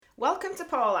Welcome to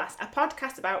Paulass, a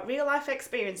podcast about real-life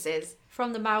experiences.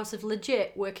 From the mouths of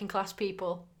legit working class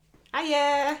people.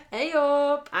 Hiya! Hey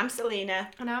up! I'm Selena.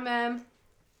 And I'm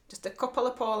Just a couple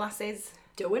of Paulasses.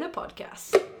 doing a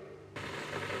podcast.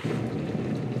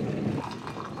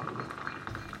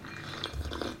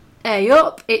 Hey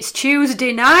up, it's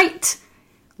Tuesday night.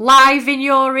 Live in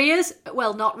your ears.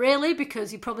 Well, not really,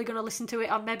 because you're probably going to listen to it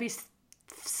on maybe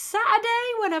Saturday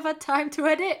when I've had time to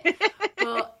edit.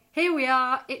 But here we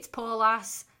are, it's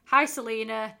Paulass. Hi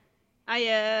Selena.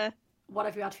 Hiya. What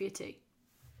have you had for your tea?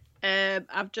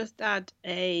 I've just had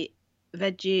a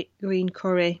veggie green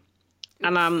curry,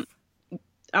 and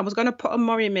I was gonna put a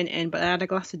Murray mint in, but I had a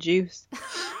glass of juice.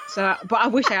 But I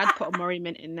wish I had put a Murray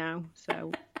mint in now.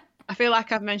 So I feel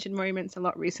like I've mentioned Murray mints a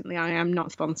lot recently. I am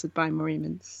not sponsored by Murray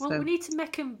mints. Well, so. we need to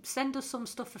make them send us some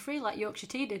stuff for free, like Yorkshire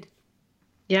Tea did.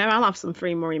 Yeah, I'll have some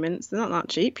free Murray mints. They're not that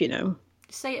cheap, you know.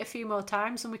 Say it a few more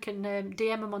times, and we can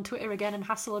DM them on Twitter again and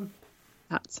hassle them.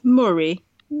 That's Murray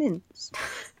mints.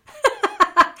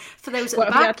 For those at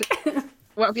the back.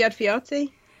 What have you had for your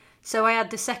tea? So I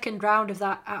had the second round of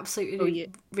that absolutely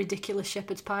ridiculous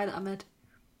shepherd's pie that I made.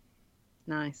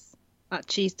 Nice. That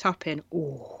cheese topping.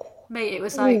 Ooh. Mate, it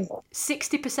was like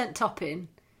 60% topping,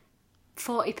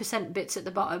 40% bits at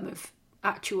the bottom of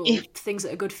actual things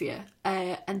that are good for you,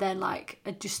 and then like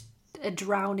a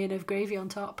drowning of gravy on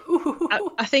top.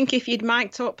 I think if you'd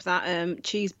mic'd up that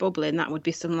cheese bubbling, that would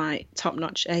be some like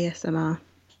top-notch ASMR.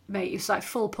 Mate, it was like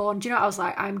full porn. Do you know what I was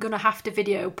like? I'm going to have to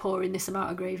video pouring this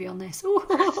amount of gravy on this.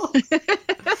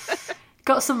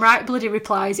 Got some right bloody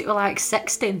replies. It were like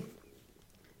sexting.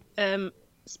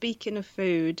 Speaking of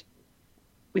food,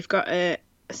 we've got a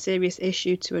serious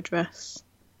issue to address.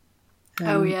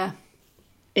 Oh, yeah.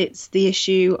 It's the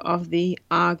issue of the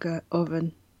Aga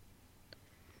oven.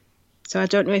 So I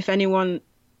don't know if everyone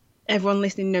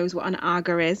listening knows what an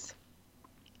Aga is.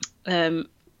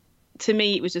 To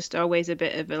me, it was just always a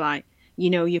bit of a like,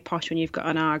 you're posh when you've got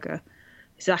an Aga.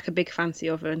 It's like a big fancy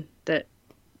oven that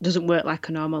doesn't work like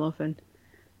a normal oven.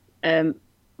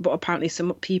 But apparently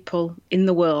some people in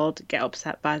the world get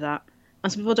upset by that.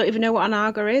 And some people don't even know what an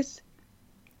Aga is.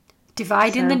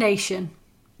 Dividing the nation.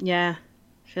 Yeah.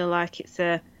 I feel like it's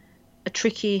a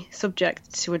tricky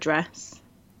subject to address.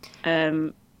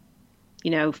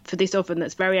 For this oven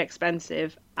that's very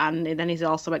expensive and then is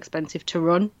also expensive to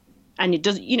run. And it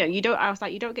does, I was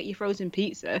like, you don't get your frozen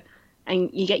pizza and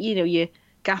you get, your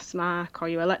gas mark or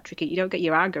your electric, you don't get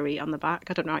your Aga on the back.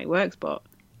 I don't know how it works, but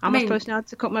am I supposed to know how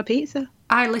to cook my pizza?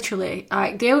 I literally,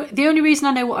 the only reason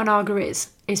I know what an Aga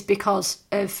is because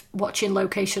of watching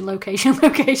Location.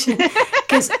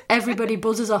 Because everybody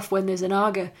buzzes off when there's an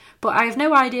Aga. But I have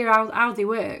no idea how they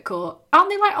work, or aren't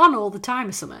they like on all the time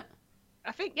or something?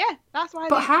 I think, yeah, that's why.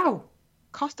 But how?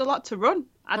 Cost a lot to run.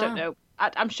 I don't know.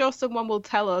 I'm sure someone will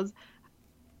tell us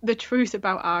the truth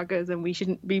about Agas and we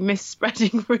shouldn't be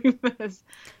misspreading rumours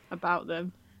about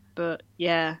them. But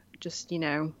yeah, just,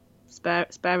 spare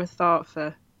a thought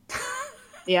for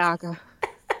the Aga.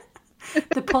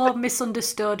 The poor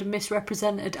misunderstood,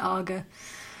 misrepresented Aga.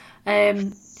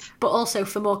 But also,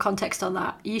 for more context on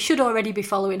that, you should already be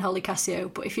following Holly Cassio,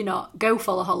 but if you're not, go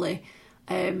follow Holly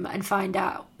and find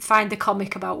the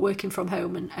comic about working from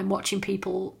home and watching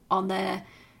people on their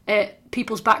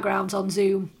people's backgrounds on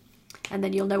Zoom, and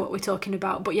then you'll know what we're talking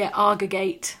about. But yeah,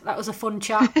 Aga-gate, that was a fun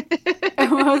chat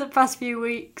over the past few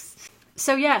weeks.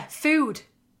 So yeah, food.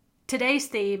 Today's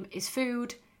theme is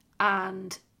food,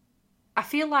 and I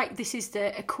feel like this is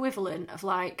the equivalent of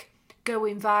like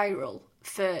going viral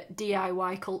for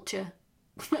DIY culture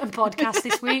and podcast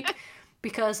this week,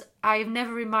 because I've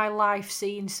never in my life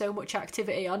seen so much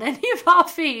activity on any of our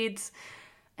feeds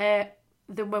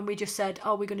than when we just said,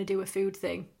 we're going to do a food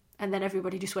thing, and then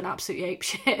everybody just went absolutely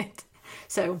apeshit.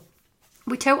 So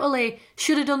we totally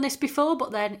should have done this before,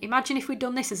 but then imagine if we'd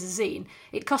done this as a zine.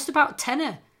 It'd cost about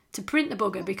 £10 to print the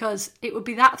bugger because it would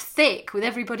be that thick with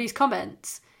everybody's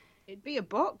comments. It'd be a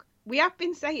book. We have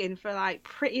been saying for like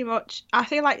pretty much, I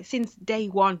feel like since day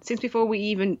one, since before we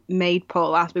even made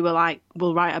Paulass, we were like,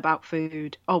 we'll write about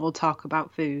food or we'll talk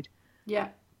about food. Yeah.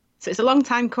 So it's a long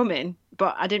time coming,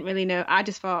 but I didn't really know. I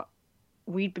just thought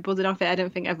we'd be buzzing off it. I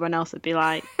don't think everyone else would be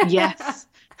like, yes,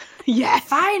 yes.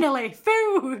 Finally,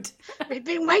 food. We've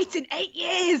been waiting 8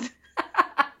 years.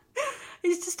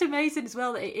 It's just amazing as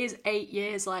well that it is 8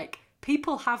 years. Like,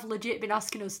 people have legit been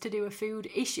asking us to do a food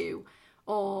issue,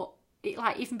 or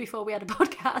even before we had a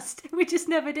podcast, we just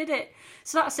never did it.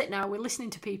 So that's it now. We're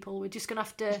listening to people. We're just gonna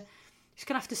have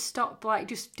to stop like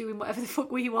just doing whatever the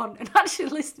fuck we want and actually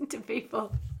listening to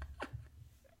people.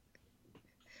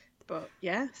 But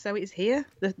yeah, so it's here.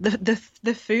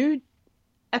 The food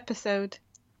episode.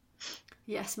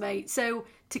 Yes, mate. So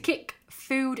to kick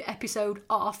food episode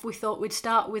off, we thought we'd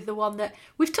start with the one that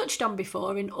we've touched on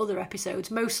before in other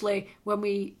episodes, mostly when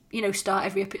we, start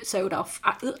every episode off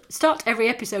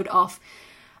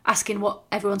asking what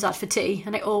everyone's had for tea,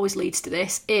 and it always leads to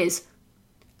this, is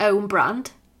own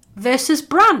brand versus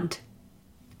brand.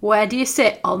 Where do you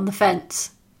sit on the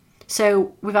fence?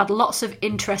 So we've had lots of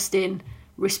interesting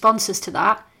responses to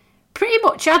that. Pretty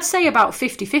much, I'd say about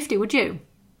 50-50, would you?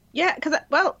 Yeah, because,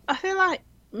 I feel like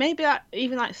maybe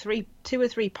even like 2 or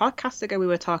 3 podcasts ago we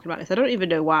were talking about this. I don't even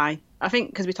know why. I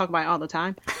think because we talk about it all the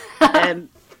time.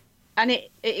 And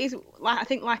it is, like I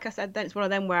think, like I said, then it's one of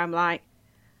them where I'm like,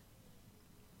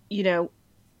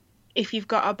 if you've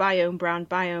got to buy own brand,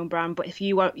 buy own brand. But if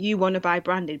you want to buy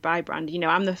branded, buy branded.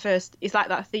 I'm the first. It's like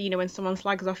that thing, when someone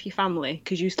slags off your family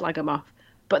because you slag them off.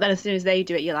 But then as soon as they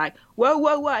do it, you're like,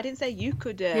 whoa, I didn't say you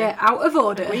could out of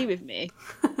order. Agree with me.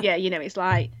 Yeah, it's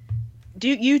like, do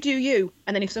you.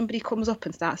 And then if somebody comes up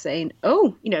and starts saying,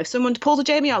 if someone pulls a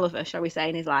Jamie Oliver, shall we say,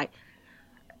 and is like,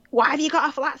 why have you got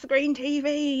a flat screen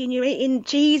TV and you're eating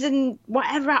cheese and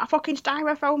whatever out of fucking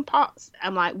styrofoam pots?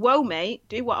 I'm like, whoa, mate,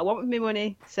 do what I want with my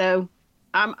money. So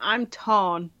I'm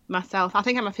torn myself. I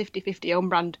think I'm a 50-50 own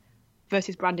brand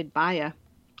versus branded buyer,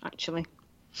 actually.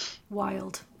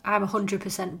 Wild. I'm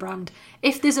 100% brand.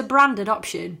 If there's a branded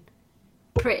option,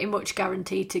 pretty much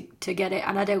guaranteed to get it,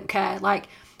 and I don't care.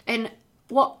 And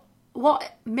what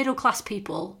middle class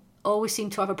people always seem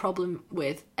to have a problem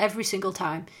with every single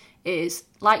time is,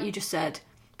 like you just said,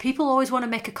 people always want to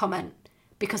make a comment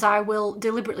because I will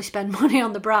deliberately spend money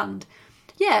on the brand.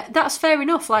 Yeah, that's fair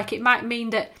enough. It might mean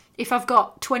that if I've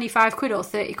got 25 quid or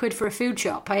 30 quid for a food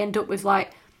shop, I end up with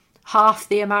half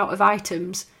the amount of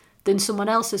items than someone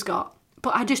else has got.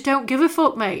 But I just don't give a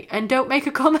fuck, mate, and don't make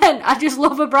a comment. I just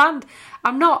love a brand.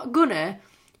 I'm not gonna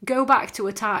go back to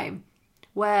a time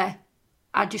where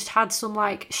I just had some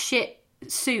shit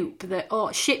soup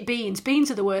or shit beans. Beans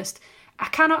are the worst. I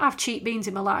cannot have cheap beans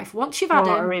in my life. Once you've had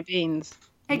watery beans.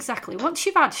 Exactly. Once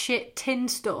you've had shit tin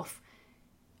stuff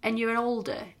and you're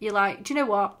older, you're like, do you know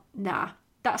what? Nah,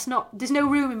 there's no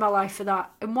room in my life for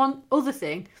that. And one other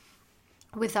thing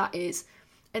with that is,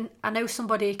 and I know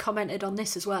somebody commented on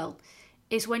this as well,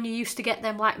 is when you used to get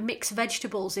them mixed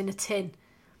vegetables in a tin,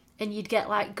 and you'd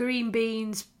get green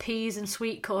beans, peas and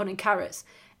sweet corn and carrots,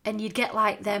 and you'd get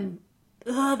them,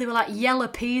 they were yellow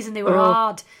peas and they were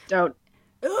hard. Don't.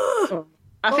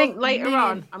 I think later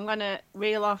on I'm going to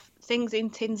reel off things in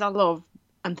tins I love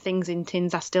and things in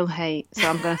tins I still hate. So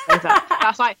I'm going to say that.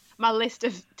 That's my list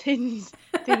of tins.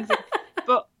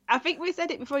 But I think we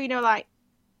said it before, you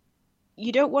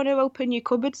don't want to open your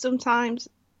cupboard sometimes.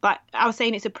 I was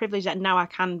saying, it's a privilege that now I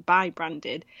can buy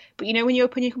branded. But when you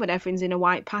open your cupboard, everything's in a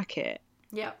white packet.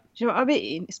 Yeah. Do you know what I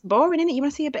mean? It's boring, isn't it? You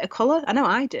want to see a bit of colour. I know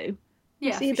I do.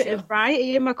 Yeah, see a bit of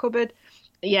variety in my cupboard.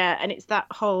 Yeah, and it's that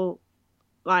whole,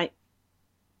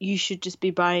 you should just be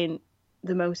buying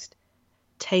the most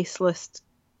tasteless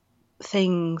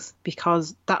things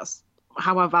because that's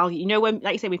how I value. When,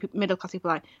 like you say, middle class people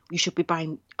are you should be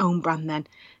buying own brand then.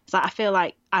 It's I feel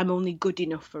like I'm only good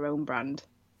enough for own brand.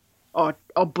 Or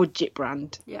budget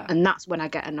brand. Yeah. And that's when I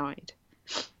get annoyed.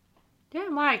 Yeah,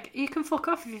 I'm you can fuck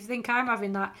off if you think I'm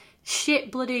having that shit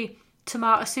bloody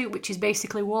tomato soup, which is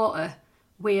basically water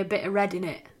with a bit of red in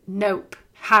it. Nope.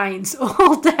 Heinz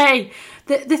all day.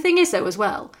 The thing is, though, as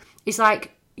well, is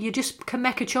you just can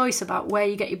make a choice about where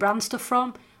you get your brand stuff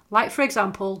from. For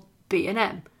example,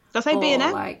 B&M. I'll say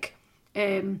B&M.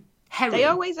 Herring. They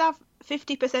always have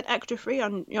 50% extra free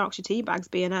on Yorkshire tea bags,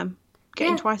 B&M.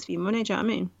 Getting twice for your money, do you know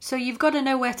what I mean? So you've got to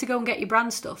know where to go and get your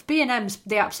brand stuff. B&M's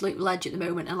the absolute ledge at the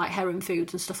moment, and Heron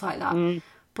Foods and stuff like that.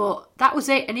 But that was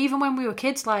it. And even when we were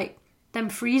kids, them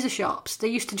freezer shops, they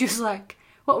used to just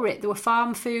what were it? There were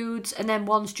farm foods, and then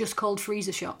one's just called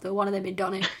Freezer Shop. There were one of them in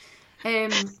Donny.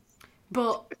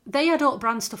 But they had all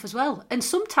brand stuff as well. And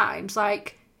sometimes,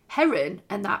 Heron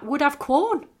and that would have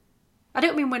corn. I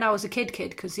don't mean when I was a kid,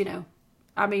 because,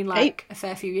 I mean a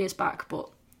fair few years back, but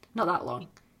not that long.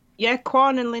 Yeah,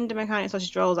 corn and Linda McKinney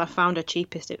sausage rolls I found are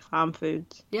cheapest at farm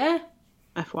foods. Yeah.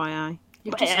 FYI.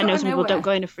 But I know some people don't go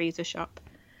in a freezer shop.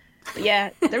 But yeah,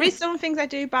 there is some things I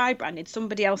do buy branded.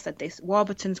 Somebody else said this.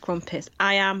 Warburton's crumpets.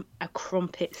 I am a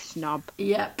crumpet snob.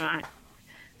 Yep.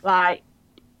 Right.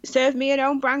 Serve me an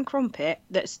own brand crumpet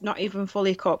that's not even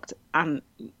fully cooked and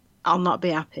I'll not be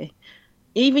happy.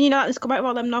 Even, it's come out with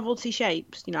all them novelty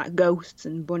shapes, ghosts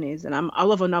and bunnies. And I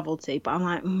love a novelty, but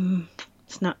I'm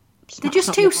it's not. They're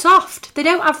just too soft. They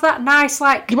don't have that nice,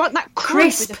 you want that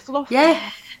crisp. With the fluff.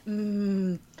 Yeah.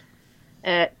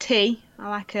 Tea.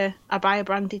 I buy a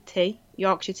branded tea.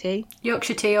 Yorkshire tea.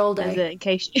 Yorkshire tea all day. In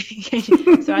case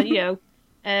so,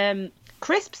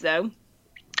 Crisps, though,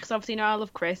 because obviously, I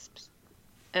love crisps.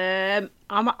 I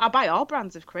buy all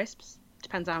brands of crisps.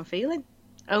 Depends how I'm feeling.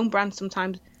 Own brands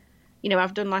sometimes.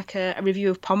 I've done like a review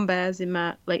of Pom Bears in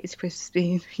my latest crisps.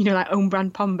 Like own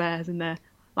brand Pom Bears, and they're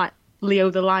like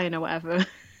Leo the Lion or whatever.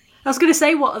 I was going to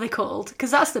say, what are they called?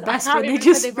 Because that's the best when they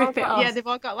just rip it off. Yeah, they've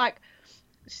all got like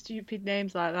stupid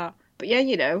names like that. But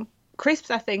yeah,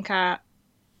 crisps. I think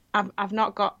I've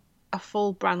not got a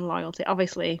full brand loyalty.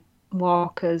 Obviously,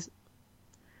 Walkers,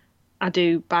 I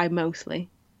do buy mostly.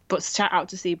 But shout out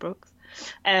to Seabrooks.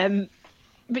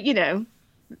 But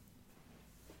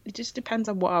it just depends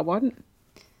on what I want.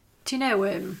 Do you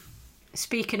know,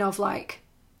 speaking of like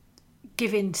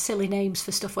giving silly names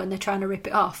for stuff when they're trying to rip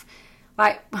it off,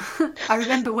 like I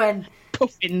remember when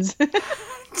puffins,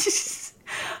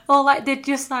 or like they're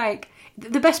just like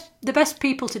the best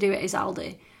people to do it is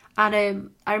Aldi,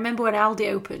 and I remember when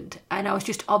Aldi opened and I was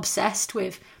just obsessed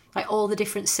with like all the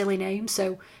different silly names.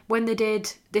 So when they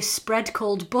did this spread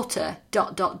called butter ...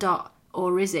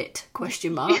 or is it ?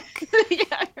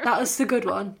 Yeah. That was the good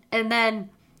one. And then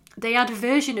they had a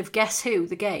version of Guess Who,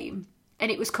 the game,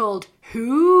 and it was called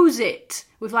Who's It?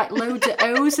 With like loads of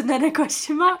O's and then a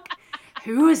question mark.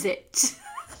 Who is it?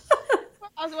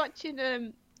 I was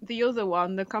watching the other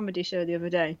one, the comedy show the other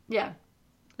day. Yeah.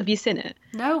 Have you seen it?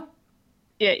 No.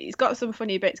 Yeah, it's got some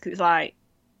funny bits because it's like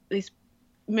this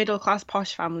middle class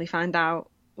posh family find out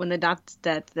when their dad's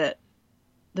dead that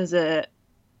there's a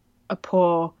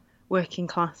poor working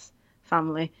class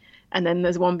family, and then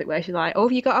there's one bit where she's like, "Oh,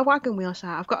 have you got a wagon wheel?" She's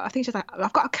like, I think she's like,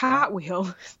 "I've got a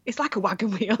cartwheel." It's like a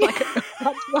wagon wheel, like a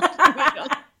wagon wheel.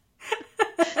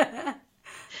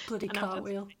 Bloody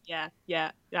cartwheel.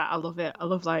 Yeah, I love it. I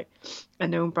love like a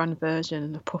known brand version,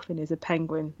 and a puffin is a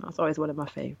penguin. That's always one of my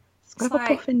favourites. It's like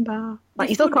a puffin bar. Like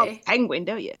you still call it penguin,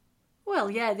 don't you?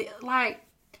 Well, yeah.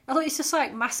 I thought it's just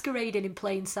like masquerading in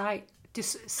plain sight,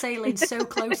 just sailing so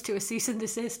close to a cease and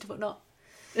desist, but not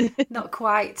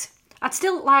quite. I'd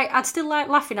still like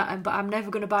laughing at him, but I'm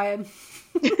never going to buy him.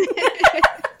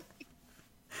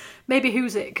 Maybe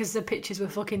Who's It? Because the pictures were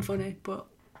fucking funny, but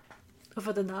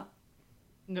other than that,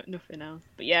 nothing else.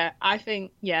 But yeah, I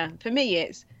think for me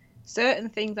it's certain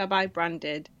things I buy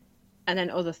branded, and then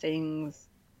other things.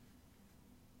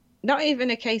 Not even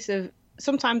a case of.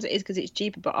 Sometimes it is because it's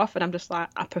cheaper, but often I'm just like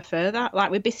I prefer that.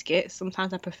 Like with biscuits,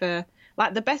 sometimes I prefer.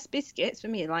 Like the best biscuits for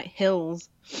me are like Hills.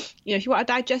 If you want a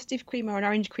digestive cream or an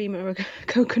orange cream or a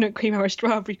coconut cream or a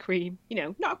strawberry cream,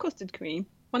 not a custard cream,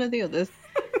 one of the others.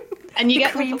 And you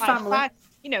get them for like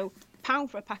 £5,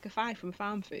 for a pack of 5 from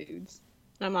Farm Foods.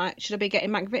 And I'm like, should I be getting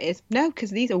McVitie's? No,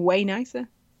 because these are way nicer.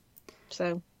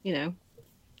 So,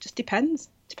 just depends.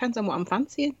 Depends on what I'm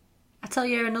fancying. I'll tell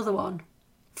you another one.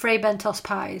 Fray Bentos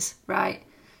pies, right?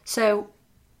 So,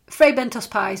 Fray Bentos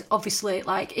pies, obviously,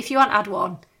 like, if you haven't had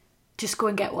one, just go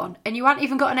and get one. And you haven't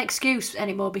even got an excuse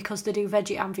anymore because they do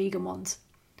veggie and vegan ones.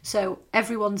 So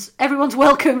everyone's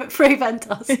welcome at Fray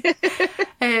Bentos.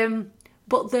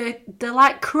 But the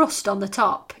like crust on the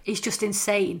top is just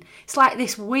insane. It's like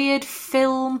this weird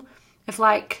film of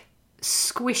like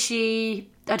squishy,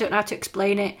 I don't know how to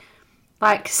explain it,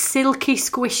 like silky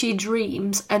squishy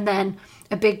dreams, and then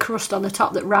a big crust on the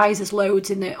top that rises loads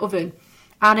in the oven.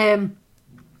 And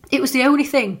it was the only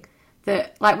thing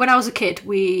that, like, when I was a kid,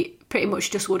 we pretty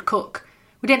much just would cook.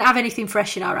 We didn't have anything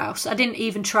fresh in our house. I didn't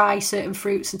even try certain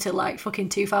fruits until like fucking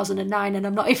 2009, and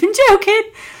I'm not even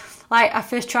joking. Like, I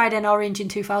first tried an orange in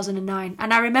 2009,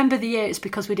 and I remember the year it's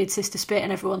because we did Sister Spit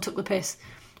and everyone took the piss.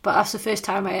 But that's the first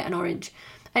time I ate an orange.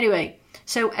 Anyway,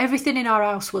 so everything in our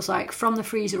house was like from the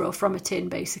freezer or from a tin,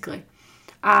 basically.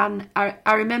 And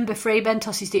I remember Fray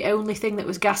Bentos is the only thing that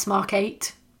was gas mark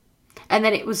 8. And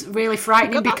then it was really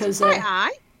frightening because... Quite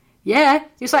high. Yeah,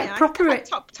 it was like proper... Like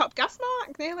top gas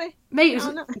mark, nearly. Mate, it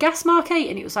was gas mark 8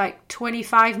 and it was like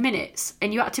 25 minutes.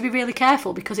 And you had to be really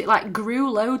careful because it like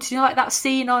grew loads. Like that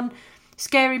scene on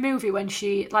Scary Movie when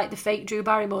she, like the fake Drew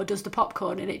Barrymore does the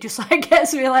popcorn and it just like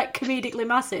gets really like comedically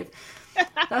massive.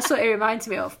 That's what it reminds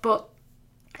me of. But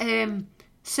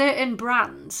certain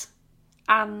brands,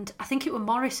 and I think it were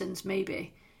Morrison's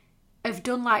maybe, have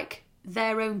done like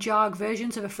their own jarg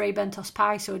versions of a Fray Bentos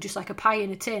pie, so just like a pie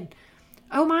in a tin.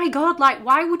 Oh my god, like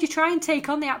why would you try and take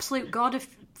on the absolute god of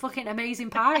fucking amazing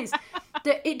pies?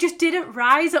 It just didn't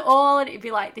rise at all, and it'd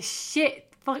be like this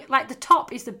shit. Like the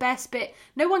top is the best bit.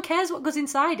 No one cares what goes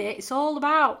inside it. It's all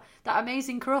about that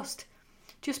amazing crust.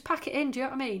 Just pack it in, do you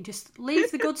know what I mean? Just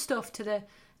leave the good stuff to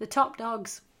the top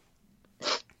dogs.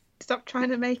 Stop trying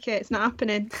to make it. It's not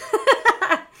happening.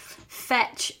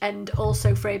 Fetch and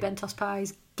also Fray Bentos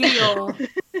pies. Gior.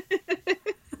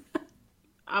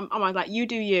 I'm like, you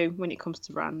do you when it comes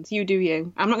to brands. You do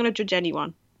you. I'm not going to judge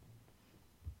anyone.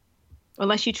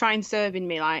 Unless you try and serving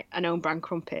me like an own brand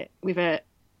crumpet with a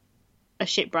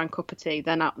shit brand cup of tea,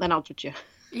 then I'll judge you.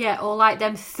 Yeah, or like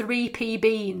them 3p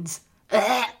beans.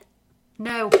 Ugh.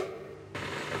 No.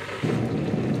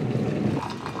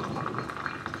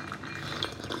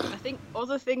 I think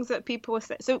other things that people were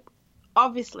saying. So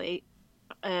obviously,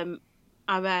 not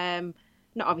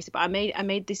obviously, but I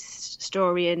made this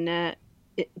story in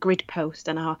Grid Post,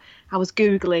 and I was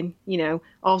googling,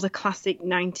 all the classic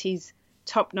 90s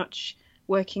top-notch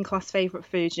working class favourite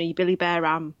foods. Your Billy Bear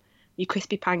ham, your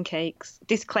crispy pancakes.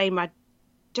 Disclaimer: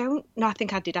 I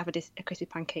think I did have a crispy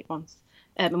pancake once.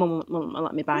 My mum wouldn't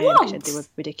let me buy them because they were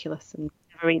ridiculous and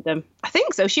never eat them. I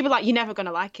think so. She was like, "You're never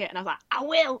gonna like it," and I was like, "I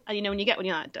will." And when you get one,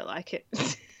 you're like, "I don't like it."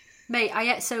 Mate,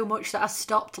 I ate so much that I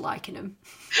stopped liking them.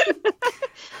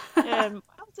 What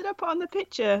else did I put on the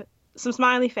picture? Some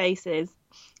smiley faces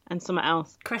and something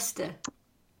else. Cresta.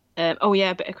 Oh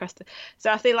yeah, a bit of Cresta.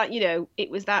 So I feel like it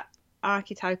was that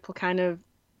archetypal kind of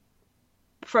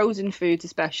frozen foods,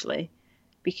 especially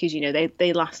because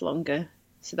they last longer.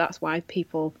 So that's why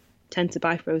people tend to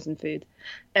buy frozen food.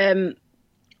 And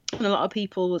a lot of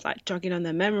people was like jogging on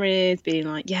their memories, being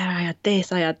like, "Yeah, I had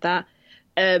this, I had that."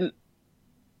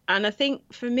 And I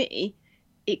think for me,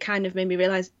 it kind of made me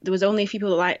realise there was only a few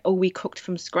people that like, "Oh, we cooked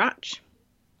from scratch,"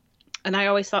 and I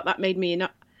always thought that made me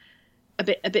not a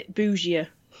bit bougier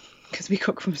because we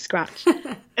cook from scratch.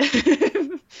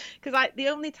 Because like the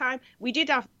only time we did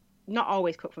have, not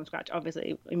always cook from scratch,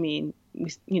 obviously. I mean,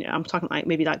 I'm talking like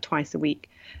maybe like twice a week.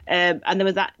 And there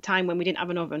was that time when we didn't have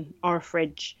an oven or a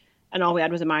fridge, and all we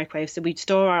had was a microwave. So we'd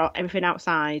store everything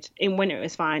outside. In winter it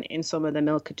was fine. In summer the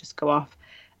milk could just go off.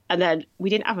 And then we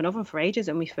didn't have an oven for ages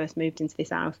when we first moved into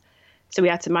this house. So we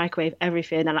had to microwave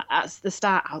everything. And at the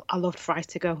start, I loved fries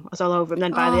to go. I was all over them.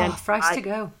 Then by the end, fries to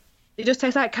go. It just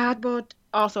tastes like cardboard.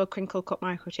 Also a crinkle cut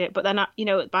microchip. But then,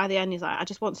 by the end, he's like, I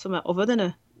just want something other than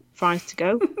a fries to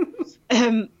go.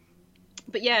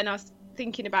 But yeah, and I was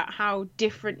thinking about how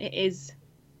different it is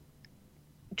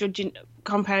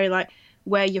comparing like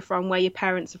where you're from, where your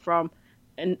parents are from,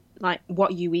 and like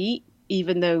what you eat,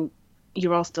 even though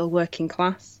you're all still working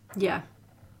class. Yeah.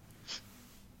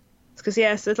 Because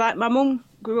so it's like my mum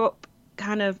grew up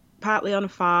kind of partly on a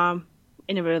farm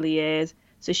in her early years.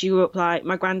 So she grew up like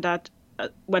my granddad.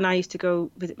 When I used to go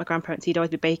visit my grandparents, he'd always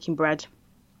be baking bread.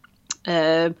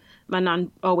 My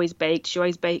nan always baked. She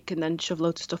always baked and then shoved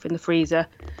loads of stuff in the freezer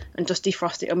and just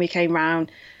defrost it when we came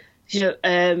round. So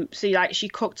like she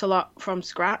cooked a lot from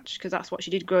scratch because that's what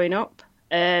she did growing up.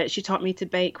 She taught me to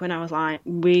bake when I was like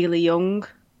really young.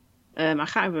 I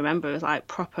can't even remember. It was like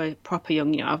proper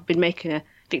young. I've been making a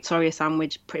Victoria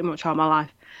sandwich pretty much all my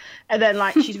life. And then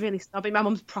like she's really snobby. My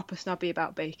mum's proper snobby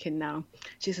about baking now.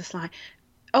 She's just like,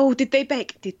 "Oh, did they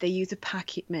bake? Did they use a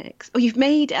packet mix? Oh, you've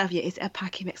made it, have you? Is it a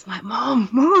packet mix?" I'm like,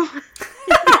 Mum.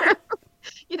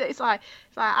 It's like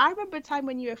I remember a time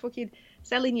when you were fucking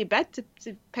selling your bed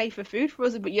to pay for food for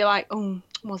us, but you're like, "Oh,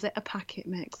 was it a packet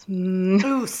mix?"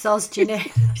 Ooh, soz,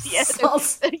 Ginny. Yeah,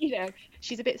 soz.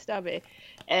 She's a bit snobby.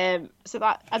 So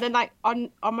that, and then like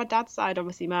on my dad's side,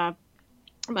 obviously my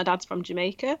dad's from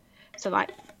Jamaica, so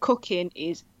like cooking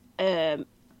is a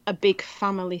big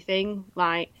family thing.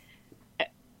 Like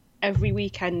every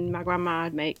weekend, my grandma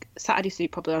would make Saturday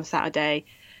soup probably on Saturday,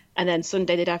 and then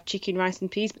Sunday they'd have chicken, rice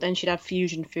and peas, but then she'd have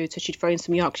fusion food, so she'd throw in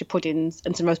some Yorkshire puddings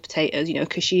and some roast potatoes,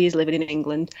 because she is living in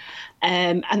England,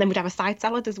 and then we'd have a side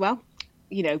salad as well,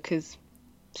 because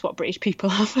it's what British people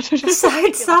have. I don't know.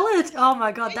 Side salad? Oh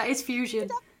my god, that is fusion.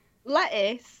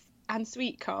 Lettuce and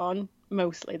sweet corn,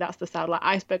 mostly, that's the salad, like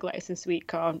iceberg lettuce and sweet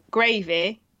corn,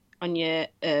 gravy on your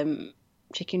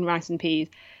chicken, rice and peas,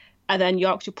 and then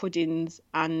Yorkshire puddings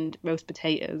and roast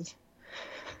potatoes.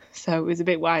 So it was a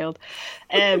bit wild.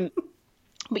 But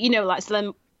so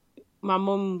then my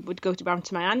mum would go down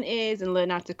to my auntie's and learn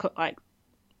how to cook like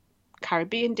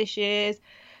Caribbean dishes.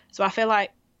 So I feel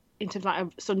like in terms of like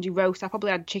a Sunday roast, I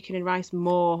probably had chicken and rice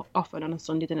more often on a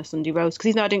Sunday than a Sunday roast. Because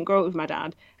even though I didn't grow up with my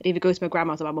dad, I'd either go to my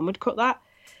grandma's or my mum would cook that.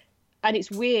 And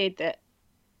it's weird that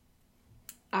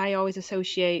I always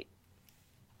associate,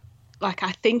 like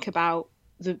I think about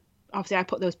obviously I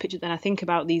put those pictures and I think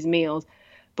about these meals.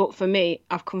 But for me,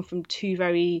 I've come from two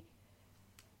very,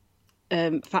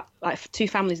 two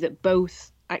families that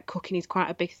both, like, cooking is quite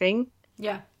a big thing.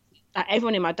 Yeah. Like,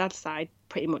 everyone in my dad's side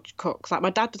pretty much cooks. Like, my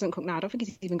dad doesn't cook now. I don't think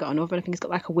he's even got an oven. I think he's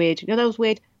got, like, a weird, those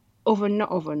weird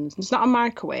not ovens. It's not a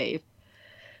microwave.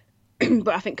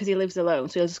 But I think because he lives alone,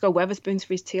 so he'll just go Weatherspoons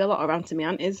for his tea a lot around to my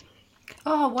auntie's.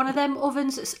 Oh, one of them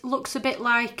ovens that looks a bit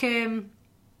like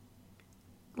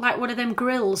one of them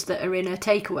grills that are in a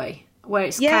takeaway. Where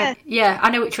it's I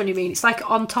know which one you mean. It's like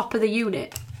on top of the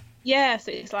unit. Yeah,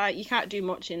 so it's like you can't do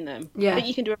much in them. I Yeah. think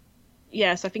you can do.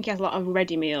 Yeah, so I think he has a lot of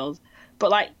ready meals,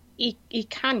 but like he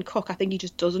can cook. I think he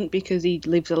just doesn't because he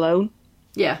lives alone.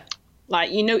 Yeah. Like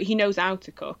he knows how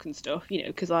to cook and stuff.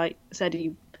 Because like I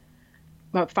said,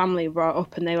 my family brought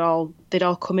up and they'd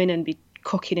all come in and be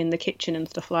cooking in the kitchen and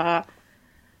stuff like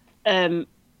that.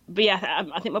 But yeah,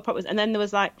 I think my point was, and then there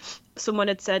was like someone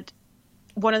had said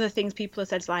one of the things people have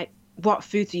said is like, what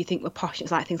foods do you think were posh?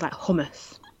 It's like things like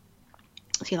hummus.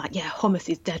 So you're like, yeah, hummus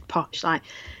is dead posh. Like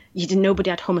nobody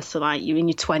had hummus till like you in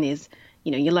your 20s,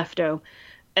 you're left home.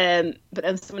 But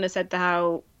then someone had said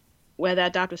how where their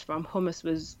dad was from, hummus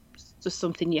was just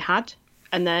something you had,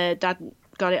 and their dad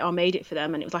got it or made it for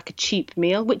them, and it was like a cheap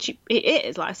meal, which it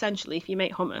is. Like essentially, if you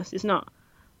make hummus, it's not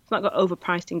got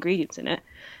overpriced ingredients in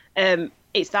it.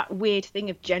 It's that weird thing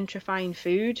of gentrifying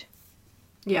food.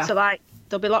 Yeah. So like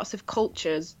there'll be lots of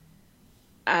cultures,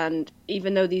 and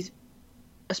even though these,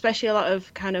 especially a lot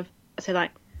of kind of, I say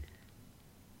like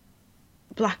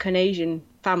Black and Asian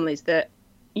families that,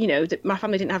 that my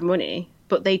family didn't have money,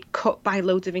 but they'd buy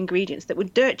loads of ingredients that were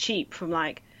dirt cheap from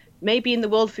like, maybe in the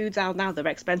World Foods aisle now they're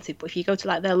expensive, but if you go to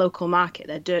like their local market,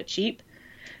 they're dirt cheap.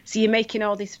 So you're making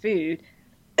all this food,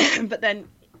 but then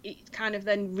it's kind of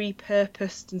then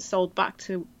repurposed and sold back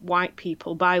to white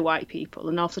people by white people,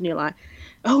 and all of a sudden you're like,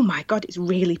 oh my god, it's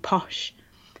really posh.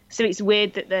 So it's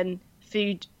weird that then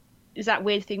food is that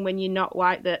weird thing when you're not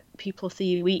white that people see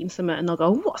you eating something and they'll go,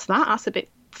 oh, what's that? That's a bit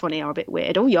funny or a bit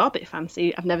weird. Oh, you're a bit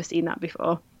fancy. I've never seen that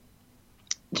before.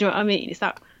 Do you know what I mean? It's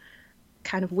that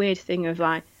kind of weird thing of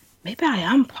like, maybe I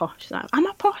am posh. Like, am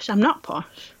I posh? I'm not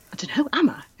posh. I don't know. Am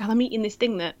I? And I'm eating this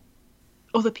thing that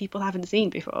other people haven't seen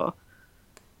before.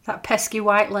 That pesky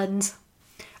white lens.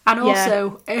 And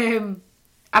also,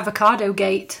 Avocado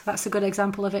Gate. That's a good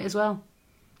example of it as well.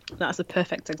 That's a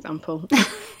perfect example.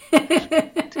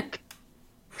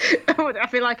 I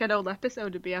feel like an old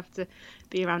episode would have to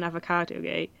be around Avocado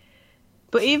Gate.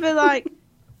 But even like,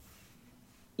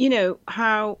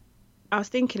 how I was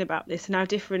thinking about this and how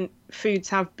different foods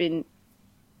have been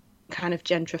kind of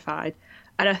gentrified.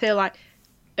 And I feel like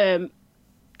the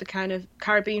kind of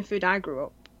Caribbean food I grew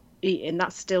up eating,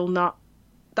 that's still not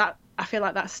that. I feel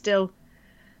like that's still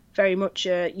very much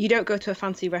you don't go to a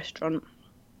fancy restaurant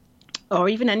or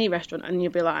even any restaurant and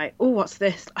you'll be like, oh, what's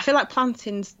this? I feel like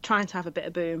plantain's trying to have a bit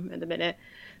of boom at the minute,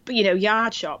 but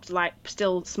yard shops, like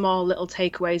still small little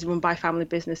takeaways run by family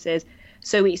businesses.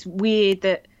 So it's weird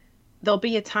that there'll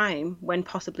be a time when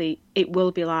possibly it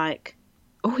will be like,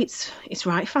 oh, it's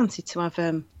right fancy to have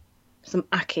some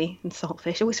ackee and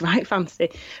saltfish. Oh, it's right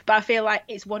fancy. But I feel like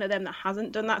it's one of them that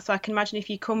hasn't done that. So I can imagine if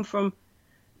you come from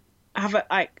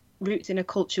roots in a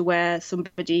culture where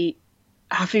somebody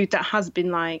have food that has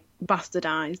been like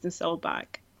bastardized and sold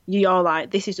back, you're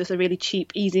like, this is just a really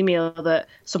cheap, easy meal that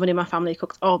someone in my family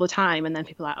cooks all the time, and then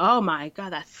people are like, oh my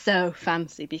god, that's so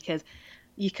fancy because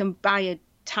you can buy a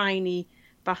tiny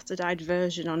bastardized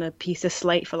version on a piece of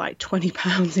slate for like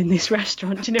 £20 in this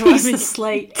restaurant. Do you know what I mean? Piece of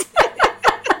slate.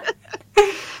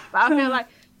 But I feel like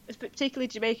particularly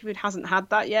Jamaican food hasn't had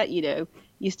that yet. It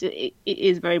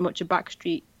is very much a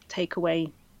backstreet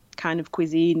takeaway kind of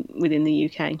cuisine within the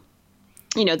UK.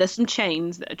 There's some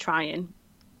chains that are trying,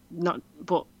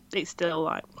 but it's still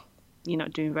like you're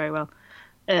not doing very well.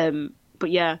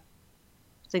 But yeah,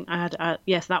 I think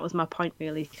yes, that was my point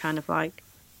really, kind of like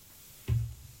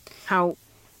how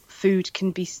food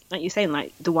can be, like you're saying,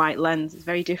 like the white lens is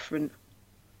very different.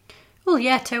 Well,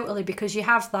 yeah, totally, because you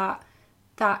have that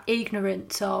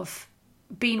ignorance of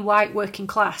being white working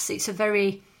class. It's a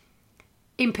very,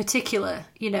 in particular,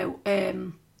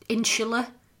 insular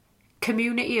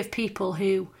community of people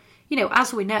who,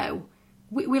 as we know,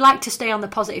 we like to stay on the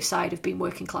positive side of being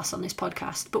working class on this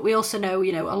podcast, but we also know,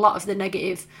 a lot of the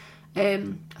negative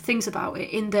things about it,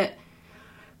 in that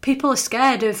people are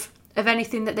scared of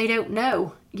anything that they don't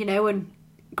know, and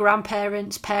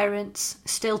grandparents, parents,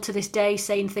 still to this day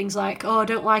saying things like, oh, I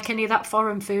don't like any of that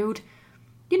foreign food.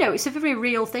 It's a very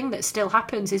real thing that still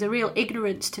happens. Is a real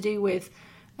ignorance to do with,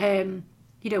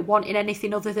 wanting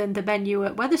anything other than the menu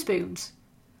at Wetherspoons.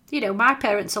 My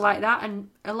parents are like that, and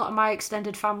a lot of my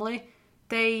extended family,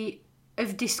 they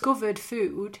have discovered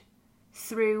food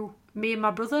through me and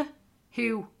my brother,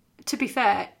 who, to be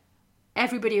fair,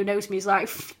 everybody who knows me is like,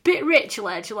 bit rich,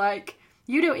 ledge, like,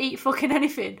 you don't eat fucking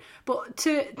anything. But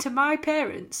to my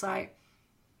parents, like,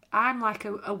 I'm like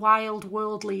a wild,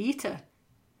 worldly eater.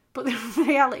 But the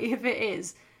reality of it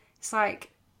is, it's like,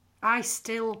 I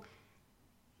still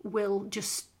will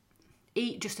just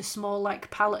eat just a small,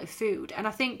 like, palette of food. And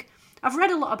I think I've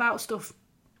read a lot about stuff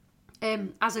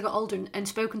as I got older and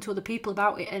spoken to other people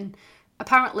about it. And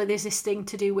apparently there's this thing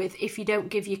to do with if you don't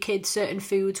give your kids certain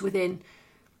foods within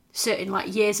certain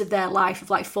like years of their life, of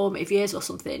like formative years or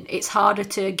something, it's harder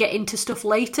to get into stuff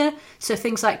later. So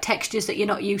things like textures that you're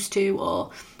not used to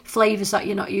or flavours that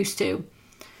you're not used to.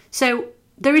 So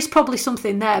there is probably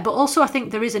something there, but also I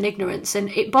think there is an ignorance, and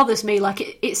it bothers me.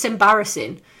 Like it's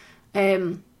embarrassing.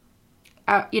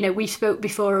 We spoke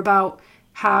before about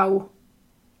how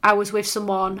I was with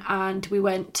someone and we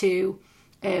went to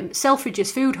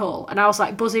Selfridges food hall, and I was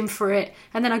like buzzing for it,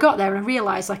 and then I got there and I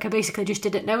realised like I basically just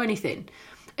didn't know anything.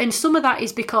 And some of that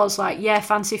is because like, yeah,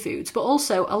 fancy foods, but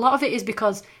also a lot of it is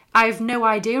because I have no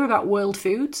idea about world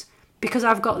foods because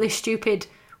I've got this stupid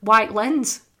white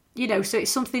lens, so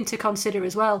it's something to consider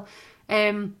as well.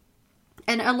 And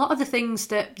a lot of the things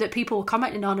that people were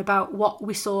commenting on about what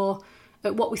we saw,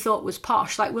 what we thought was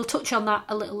posh, like we'll touch on that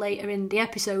a little later in the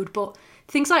episode, but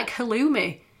things like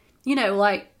halloumi,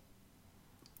 like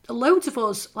loads of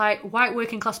us, like white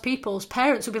working class people's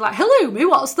parents would be like, halloumi,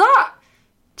 what's that?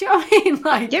 Do you know what I mean?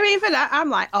 Like, yeah, even I'm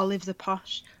like, olives are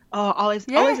posh. Oh, olives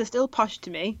are still posh to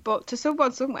me, but to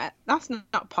someone somewhere, that's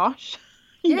not posh.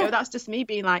 That's just me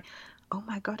being like, oh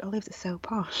my God, olives are so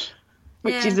posh.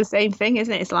 Which is the same thing,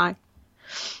 isn't it? It's like,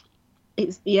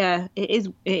 it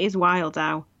is wild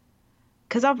now.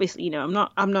 Because obviously, I'm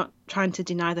not trying to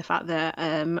deny the fact that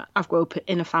I've grown up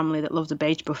in a family that loves a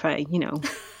beige buffet.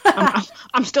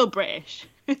 I'm still British.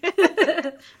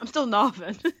 I'm still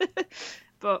Northern.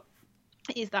 But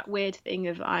it is that weird thing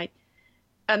of like,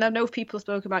 and I know people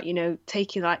spoke about,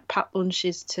 taking like packed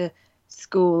lunches to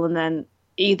school, and then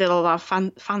either it'll have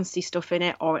fancy stuff in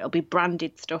it, or it'll be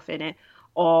branded stuff in it,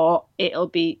 or it'll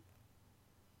be,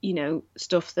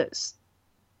 stuff that's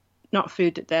not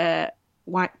food that their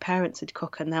white parents would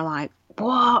cook, and they're like,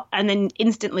 what? And then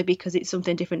instantly, because it's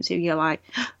something different to you, you're like,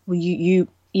 well,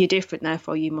 you're different,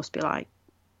 therefore you must be like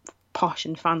posh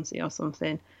and fancy or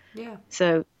something. Yeah.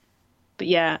 So, but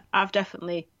yeah, I've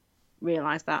definitely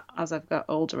realised that as I've got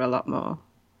older a lot more.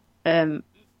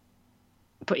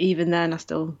 But even then, it's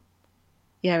still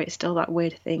that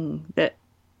weird thing that,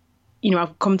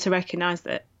 I've come to recognise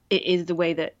that it is the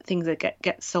way that things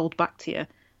get sold back to you.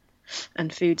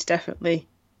 And food's definitely,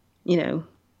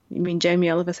 Jamie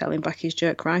Oliver selling back his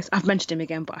jerk rice. I've mentioned him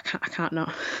again, but I can't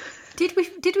not. Did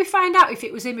we find out if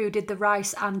it was him who did the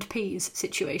rice and peas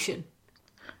situation?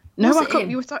 No,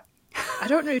 I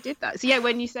don't know who did that. So yeah,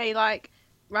 when you say like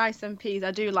rice and peas,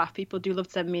 I do laugh. People do love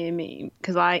to send me a meme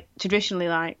because like traditionally,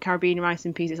 like Caribbean rice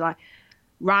and peas is like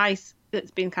rice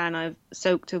that's been kind of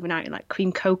soaked overnight in like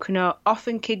cream coconut,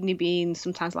 often kidney beans,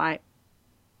 sometimes like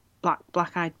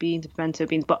black-eyed beans, pimento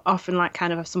beans, but often like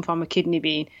kind of some form of kidney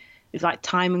bean with like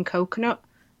thyme and coconut.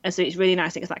 And so it's really nice. I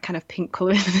think it's like kind of pink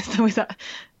colour. So is that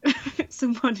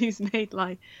someone who's made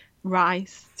like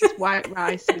rice, just white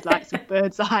rice with like some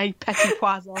bird's eye petit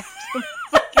pois or some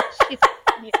fucking shit.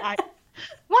 And you're like,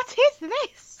 what is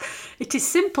this? It is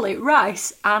simply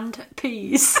rice and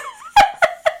peas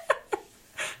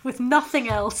with nothing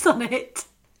else on it.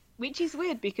 Which is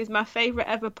weird because my favourite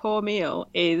ever poor meal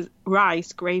is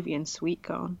rice, gravy and sweet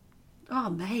corn. Oh,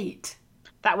 mate.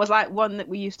 That was like one that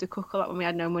we used to cook a lot when we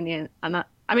had no money. And that,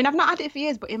 I mean, I've not had it for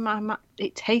years, but in my mind,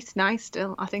 it tastes nice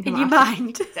still. I think in your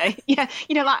mind? Yeah.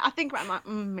 Like I think about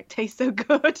it, it tastes so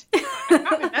good. I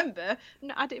can't remember. I've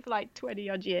not had it for like 20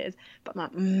 odd years, but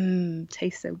I'm like,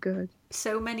 tastes so good.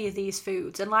 So many of these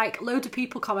foods. And like loads of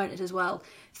people commented as well.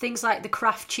 Things like the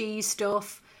Kraft cheese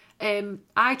stuff.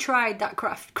 I tried that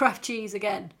Kraft cheese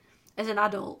again as an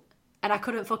adult, and I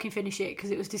couldn't fucking finish it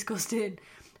because it was disgusting.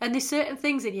 And there's certain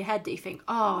things in your head that you think,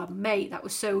 oh, mate, that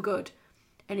was so good.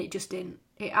 And it just didn't.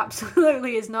 It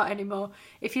absolutely is not anymore.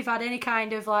 If you've had any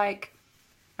kind of like,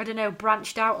 I don't know,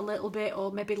 branched out a little bit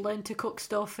or maybe learned to cook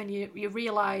stuff and you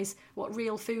realise what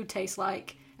real food tastes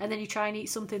like, and then you try and eat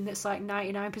something that's like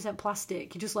 99%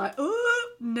 plastic, you're just like, oh,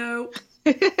 no.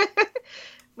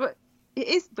 But it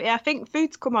is, but I think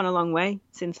food's come on a long way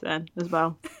since then as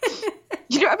well.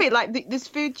 You know what I mean? Like there's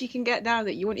foods you can get now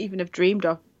that you wouldn't even have dreamed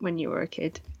of when you were a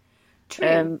kid.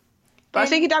 True. But I was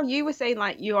thinking now you were saying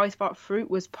like you always thought fruit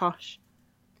was posh.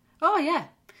 Oh yeah.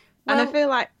 Well, and I feel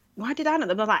like, why did I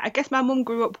not? I guess my mum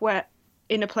grew up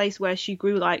in a place where she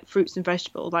grew like fruits and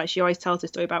vegetables. Like she always tells the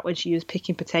story about when she was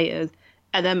picking potatoes.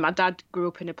 And then my dad grew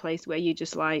up in a place where you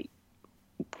just like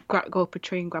go up a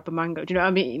tree and grab a mango. Do you know what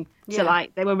I mean? Yeah. So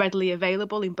like they were readily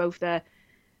available in both their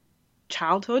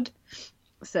childhood.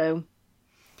 So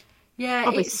yeah,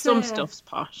 obviously some stuff's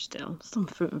posh still. Some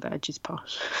fruit and veg is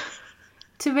posh.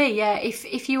 To me, yeah,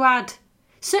 if you had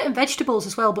certain vegetables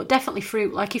as well, but definitely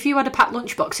fruit. Like if you had a packed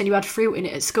lunchbox and you had fruit in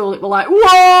it at school, it were like,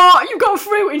 what? You've got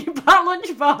fruit in your packed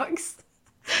lunchbox?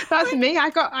 That's me. I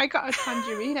got a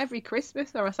tangerine every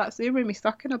Christmas or a satsuma in my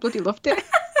stocking. I bloody loved it.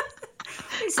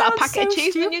 It Got a sounds packet of so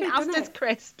cheese stupid, onion doesn't Asda's it?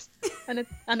 crisps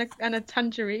and a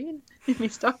tangerine in my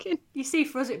stocking. You see,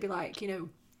 for us, it'd be like,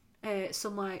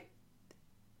 some like,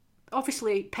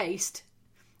 obviously a paste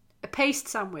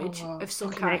sandwich of some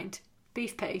okay. kind,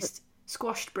 beef paste,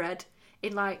 squashed bread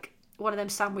in like one of them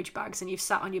sandwich bags, and you've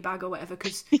sat on your bag or whatever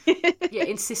because you're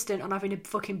insistent on having a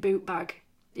fucking boot bag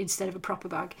instead of a proper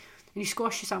bag, and you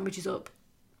squash your sandwiches up,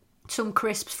 some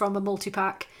crisps from a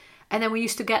multi-pack, and then we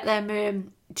used to get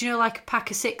them, do you know, like a pack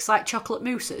of 6 like chocolate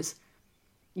mousses?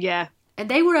 Yeah. And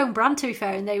they were own brand, to be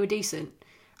fair, and they were decent.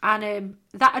 And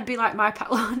that'd be like my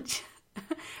packed lunch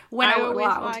when I was always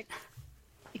allowed.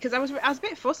 Because I was a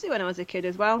bit fussy when I was a kid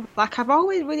as well. Like I've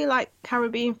always really liked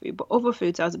Caribbean food, but other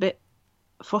foods I was a bit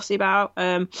fussy about.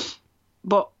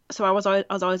 But so I was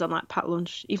always on like packed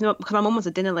lunch, even though because my mum was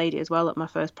a dinner lady as well at my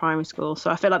first primary school. So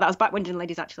I feel like that was back when dinner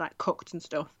ladies actually like cooked and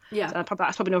stuff. Yeah. So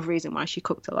that's probably another reason why she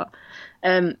cooked a lot.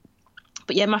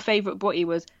 But yeah, my favourite butty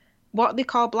was what they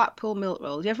call Blackpool milk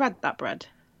rolls. You ever had that bread?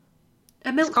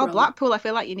 A milk It's called roll. Blackpool. I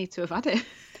feel like you need to have had it.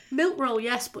 Milk roll,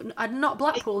 yes, but not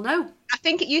Blackpool, no. I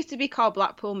think it used to be called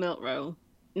Blackpool milk roll.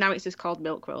 Now it's just called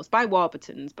milk rolls by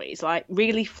Warburton's, but it's like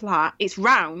really flat. It's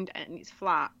round and it's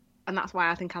flat, and that's why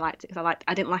I think I liked it because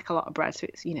I didn't like a lot of bread, so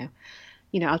it's I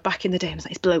was back in the day. I was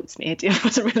like, it bloats me. I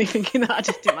wasn't really thinking that. I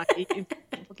just didn't like eating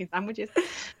fucking sandwiches.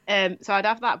 So I'd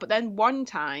have that, but then one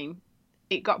time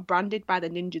it got branded by the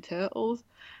Ninja Turtles.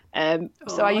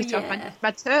 So I used to have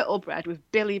my turtle bread with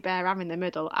Billy Bear Ham in the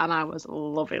middle, and I was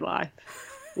loving life.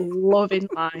 Loving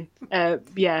life.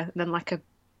 Yeah, and then like a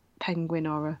penguin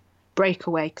or a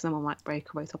breakaway, because I'm on like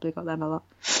breakaway, so I probably got them a lot.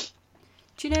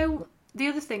 Do you know the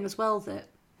other thing as well that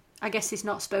I guess is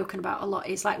not spoken about a lot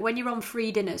is like when you're on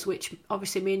free dinners, which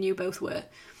obviously me and you both were,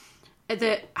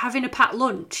 that having a packed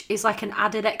lunch is like an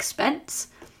added expense.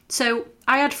 So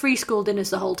I had free school dinners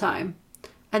the whole time,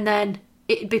 and then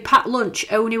it'd be packed lunch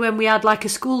only when we had like a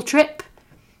school trip,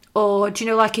 or do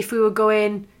you know, like if we were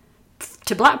going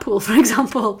to Blackpool, for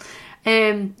example,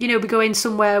 be going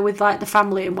somewhere with like the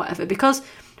family and whatever, because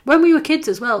when we were kids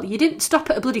as well, you didn't stop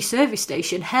at a bloody service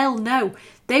station. Hell no.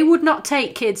 They would not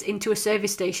take kids into a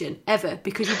service station ever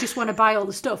because you just want to buy all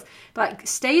the stuff. Like,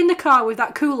 stay in the car with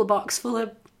that cooler box full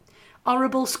of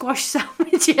horrible squash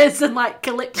sandwiches and like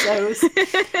calypsos.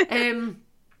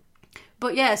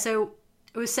 But yeah, so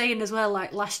I was saying as well,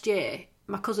 like last year,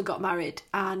 my cousin got married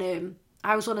and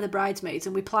I was one of the bridesmaids,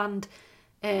 and we planned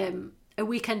a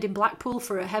weekend in Blackpool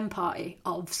for a hen party,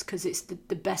 because it's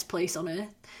the best place on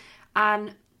earth.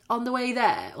 And on the way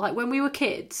there, like when we were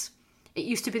kids, it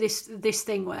used to be this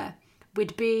thing where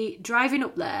we'd be driving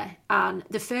up there, and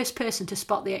the first person to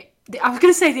spot I was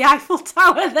going to say the Eiffel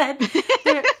Tower then.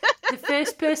 The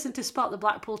first person to spot the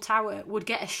Blackpool Tower would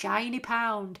get a shiny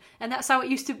pound. And that's how we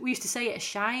used to say it, a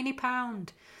shiny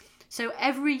pound. So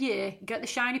every year, get the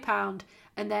shiny pound,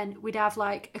 and then we'd have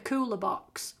like a cooler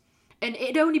box. And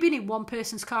it'd only been in one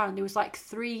person's car, and there was like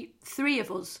three of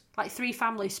us, like 3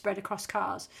 families spread across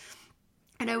cars.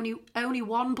 And only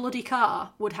one bloody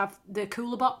car would have the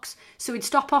cooler box. So we'd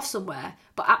stop off somewhere,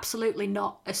 but absolutely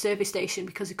not a service station,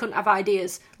 because we couldn't have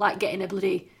ideas like getting a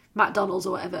bloody McDonald's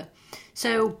or whatever.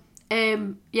 So,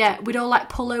 we'd all like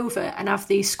pull over and have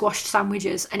these squashed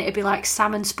sandwiches, and it'd be like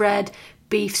salmon spread,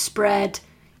 beef spread,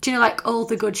 do you know, like all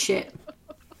the good shit.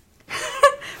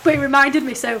 But it reminded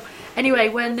me, so anyway,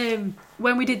 when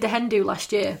we did the hen do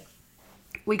last year,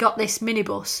 we got this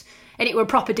minibus, and it were a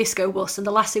proper disco bus, and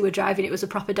the lassie were driving, it was a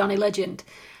proper Donny Legend.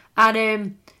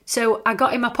 And so I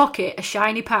got in my pocket a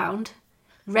shiny pound,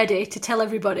 ready to tell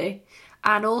everybody,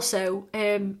 and also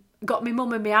got my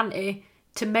mum and my auntie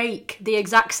to make the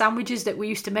exact sandwiches that we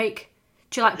used to make.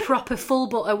 Do you like proper full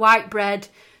butter white bread?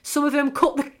 Some of them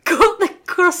cut the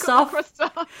crust off,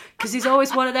 because there's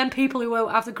always one of them people who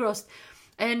won't have the crust.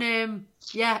 And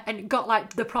and got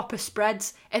like the proper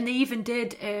spreads, and they even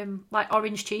did like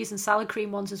orange cheese and salad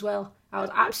cream ones as well. I was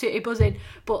absolutely buzzing.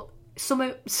 But some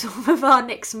of our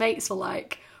Nick's mates were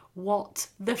like, "What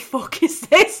the fuck is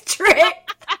this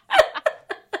trick?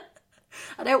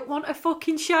 I don't want a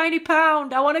fucking shiny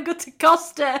pound. I want to go to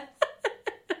Costa."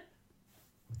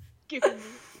 Give me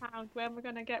a pound. Where am I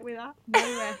going to get with that?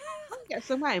 Nowhere. Get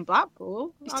somewhere in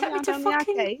Blackpool. Just take me to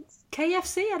fucking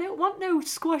KFC. I don't want no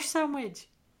squash sandwich.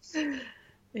 It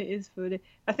is funny.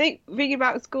 I think, thinking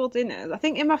about school dinners, I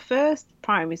think in my first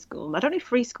primary school, I don't know if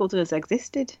free school dinners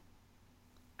existed.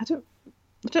 I don't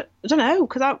know,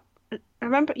 because I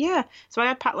remember, yeah. So I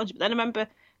had packed lunch, but then I remember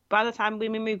by the time we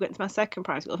moved into my second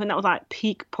primary school, I think that was like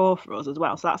peak poor for us as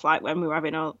well. So that's like when we were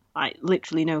having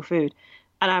literally no food.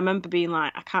 And I remember being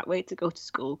like, I can't wait to go to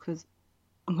school, because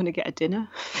I'm going to get a dinner.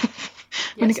 I'm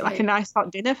going to Yes, get like mate. a nice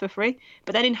hot dinner for free.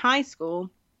 But then in high school,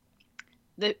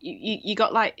 you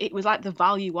got like, it was like the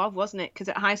value of, wasn't it? Because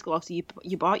at high school, obviously,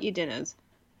 you bought your dinners.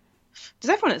 Does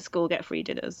everyone at school get free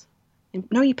dinners?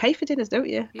 No, you pay for dinners, don't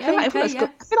you? Yeah, you pay, yeah. I feel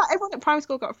like everyone at primary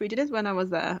school got free dinners when I was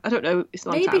there. I don't know. It's a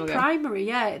long Maybe time ago. primary,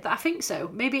 yeah. I think so.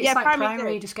 Maybe it's Yeah, like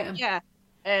primary, did. just get them. Yeah.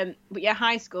 But yeah,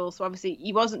 high school. So obviously,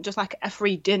 it wasn't just like a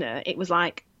free dinner. It was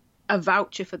like a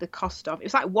voucher for the cost of. It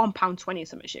was like £1.20 or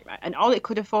some shit, right? And all it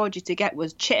could afford you to get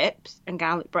was chips and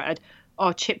garlic bread,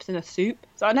 or chips and a soup.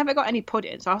 So I never got any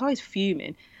pudding. So I was always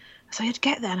fuming. So you'd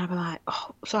get there and I'd be like,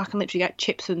 oh, so I can literally get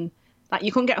chips and like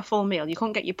you couldn't get a full meal. You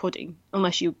couldn't get your pudding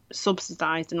unless you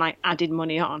subsidised and like added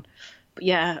money on. But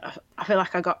yeah, I feel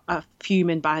like I got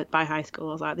fuming by high school.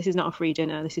 I was like, this is not a free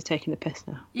dinner. This is taking the piss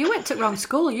now. You went to wrong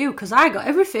school, you, because I got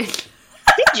everything.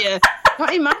 Did you?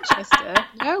 Not in Manchester.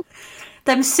 No.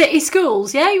 Them city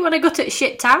schools, yeah? You want to go to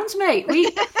shit towns, mate?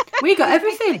 We got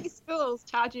everything. City schools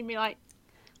charging me like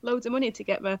loads of money to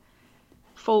get my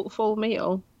full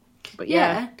meal. But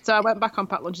yeah. So I went back on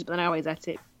packed lunches, but then I always ate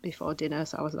it before dinner,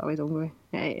 so I was always hungry.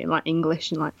 Yeah, in like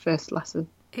English and like first lesson.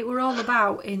 It were all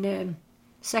about in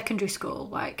secondary school,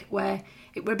 like where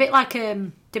it were a bit like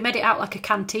they made it out like a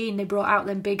canteen. They brought out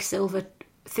them big silver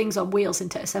things on wheels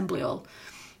into assembly hall,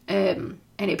 and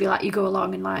it'd be like you go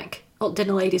along and like all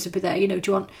dinner ladies would be there. You know,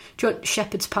 do you want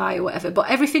shepherd's pie or whatever? But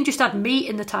everything just had meat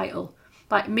in the title,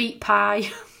 like meat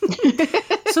pie,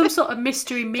 some sort of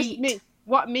mystery meat. Just meat.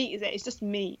 What meat is it? It's just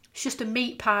meat. It's just a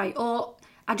meat pie. Or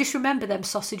I just remember them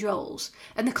sausage rolls.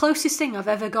 And the closest thing I've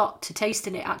ever got to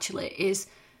tasting it, actually, is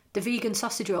the vegan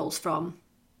sausage rolls from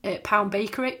Pound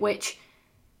Bakery, which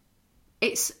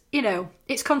it's, you know,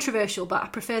 it's controversial, but I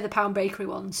prefer the Pound Bakery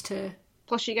ones to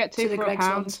Plus you get two the for Greggs a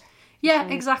pound. ones. Yeah,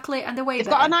 exactly. And the way It's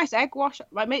got a nice egg wash.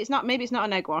 Like, maybe it's not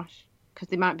an egg wash because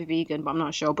they might be vegan, but I'm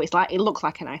not sure. But it's like, it looks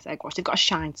like a nice egg wash. They've got a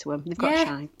shine to them. They've got a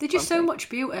shine. they're just so much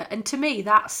beauty. And to me,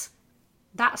 that's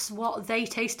what they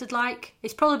tasted like.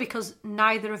 It's probably because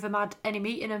neither of them had any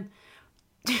meat in them.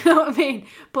 Do you know what I mean?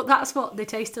 But that's what they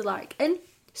tasted like. And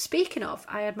speaking of,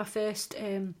 I had my first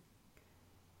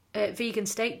vegan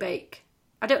steak bake.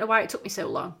 I don't know why it took me so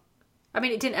long. I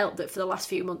mean, it didn't help that for the last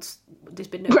few months there's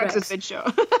been no Greggs Greggs. has been sure.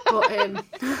 But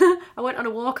I went on a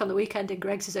walk on the weekend and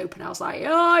Greggs is open. I was like,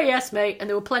 oh yes, mate. And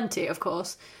there were plenty, of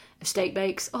course, of steak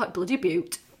bakes. Oh, bloody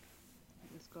beaut.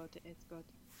 It's good. It's good.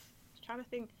 I was trying to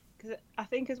think, because I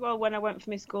think as well when I went for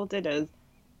my school dinners,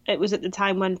 it was at the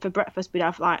time when for breakfast we'd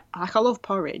have like I love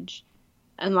porridge,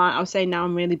 and like I was saying now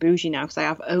I'm really bougie now because I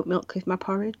have oat milk with my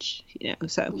porridge, you know.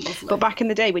 So, Lovely. but back in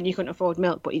the day when you couldn't afford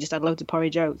milk, but you just had loads of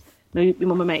porridge oats, my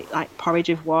mum would make like porridge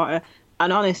with water,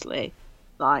 and honestly,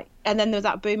 like, and then there was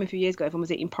that boom a few years ago. Everyone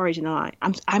was eating porridge, and they're like,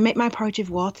 I make my porridge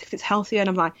with water because it's healthier, and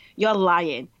I'm like, you're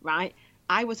lying, right?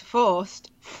 I was forced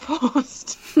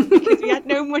because we had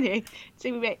no money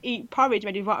to eat porridge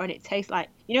made with water, and it tastes like,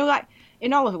 you know, like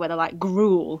in Oliver where they're like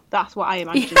gruel. That's what I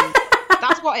imagine.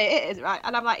 That's what it is, right?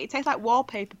 And I'm like, it tastes like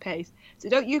wallpaper paste. So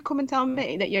don't you come and tell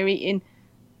me that you're eating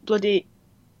bloody,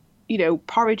 you know,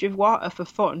 porridge with water for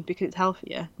fun because it's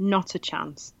healthier. Not a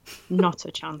chance. Not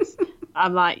a chance.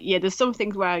 I'm like, yeah, there's some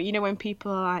things where, you know, when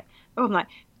people are like, oh, I'm like,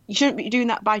 you shouldn't be doing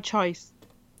that by choice.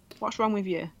 What's wrong with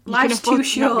you? Life's too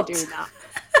short. Doing that.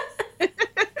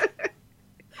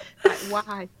 Like,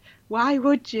 why? Why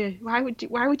would you? Why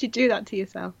would you do that to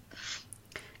yourself?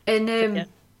 And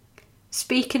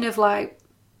speaking of like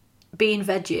being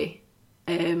veggie,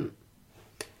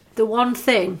 the one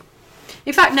thing,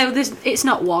 in fact, no, it's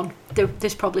not one.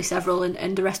 There's probably several,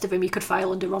 and the rest of them you could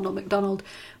file under Ronald McDonald.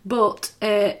 But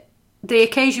the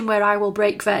occasion where I will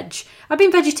break veg, I've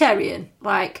been vegetarian,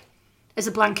 like as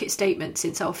a blanket statement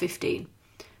since I was 15.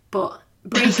 But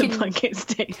breaking As a blanket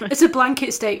statement. It's a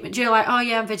blanket statement. You're like, oh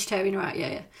yeah, I'm vegetarian, right?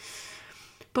 Yeah.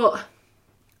 But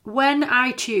when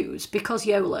I choose, because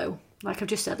YOLO, like I've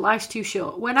just said, life's too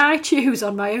short. When I choose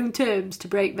on my own terms to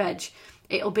break veg,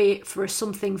 it'll be for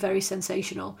something very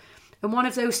sensational. And one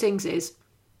of those things is,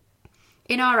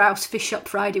 in our house, Fish Shop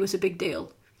Friday was a big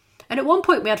deal. And at one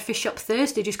point we had Fish Shop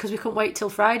Thursday just because we couldn't wait till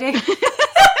Friday.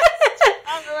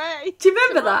 Do you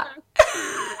remember that?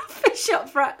 Fish Shop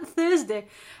Thursday.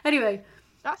 Anyway.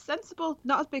 That's sensible.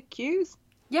 Not as big queues.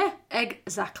 Yeah,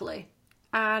 exactly.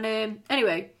 And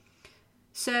anyway,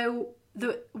 so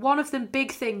one of the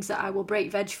big things that I will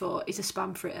break veg for is a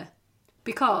spam fritter,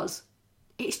 because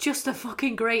it's just the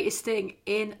fucking greatest thing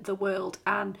in the world.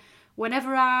 And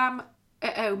whenever I'm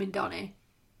at home in Donny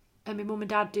and my mum and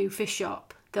dad do Fish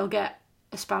Shop, they'll get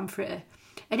a spam fritter.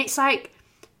 And it's like,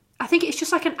 I think it's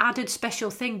just like an added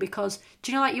special thing because,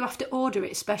 do you know, like you have to order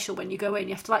it special when you go in.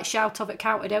 You have to like shout off at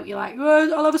counter, don't you? Like,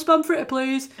 oh, I'll have a spam fritter,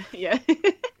 please. Yeah.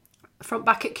 Front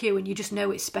back at queue, and you just know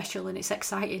it's special and it's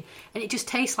exciting. And it just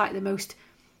tastes like the most,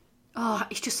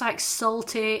 it's just like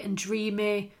salty and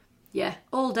dreamy. Yeah,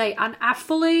 all day. And I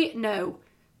fully know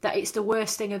that it's the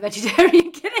worst thing a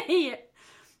vegetarian can eat.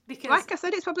 Because, like I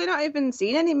said, it's probably not even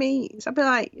seen any meat. It's probably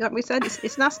like we said,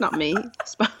 that's not meat.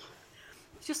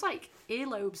 It's just like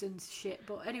earlobes and shit.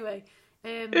 But anyway,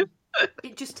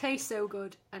 it just tastes so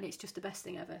good, and it's just the best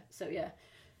thing ever. So yeah,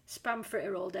 spam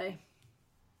fritter all day.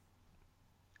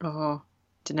 Oh,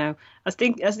 don't know. I was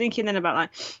thinking then about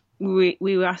like we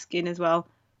were asking as well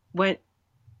when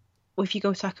if you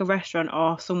go to like a restaurant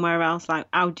or somewhere else, like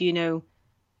how do you know?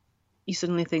 You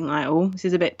suddenly think like, oh, this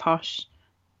is a bit posh.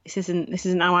 This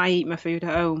isn't how I eat my food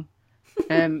at home.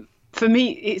 For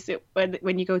me, it's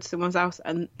when you go to someone's house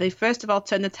and they first of all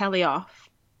turn the telly off,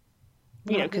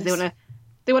 you know, because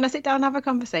they want to sit down and have a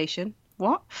conversation.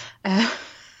 What?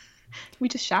 We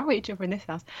just shout at each other in this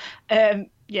house.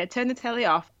 Yeah, turn the telly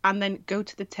off and then go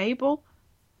to the table.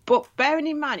 But bearing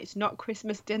in mind, it's not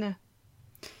Christmas dinner.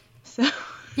 So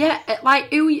yeah,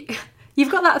 like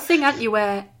you've got that thing, haven't you,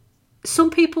 where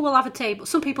some people will have a table,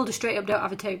 some people just straight up don't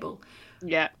have a table.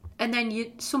 Yeah. And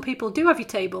then some people do have your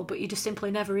table, but you just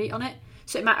simply never eat on it.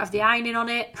 So it might have the ironing on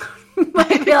it,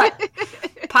 might be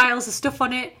like piles of stuff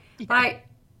on it. Yeah. Like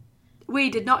we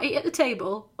did not eat at the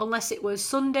table unless it was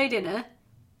Sunday dinner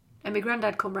and my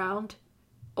granddad come round,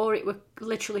 or it were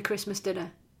literally Christmas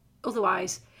dinner.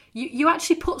 Otherwise, you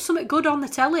actually put something good on the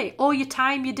telly, or you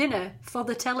time your dinner for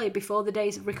the telly before the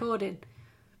days of recording.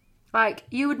 Like,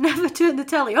 you would never turn the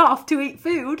telly off to eat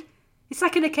food. It's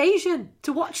like an occasion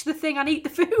to watch the thing and eat the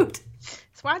food.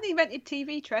 That's why they invented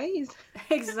TV trays.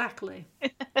 Exactly.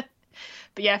 But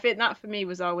yeah, I think that for me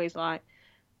was always like,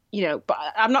 you know, but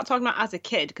I'm not talking about as a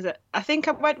kid, because I think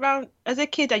I went round, as a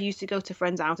kid I used to go to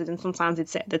friends' houses and sometimes they'd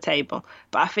sit at the table.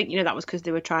 But I think, you know, that was because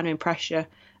they were trying to impress you.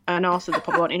 And also they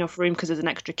probably want enough room because there's an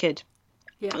extra kid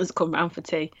that's come round for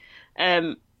tea.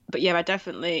 But yeah, I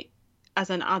definitely, as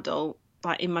an adult,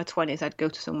 like in my 20s, I'd go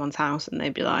to someone's house and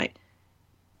they'd be like,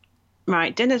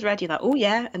 right, dinner's ready. Like, oh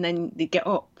yeah. And then they'd get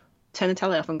up, turn the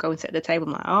telly off and go and sit at the table.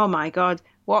 I'm like, oh my God,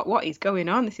 what is going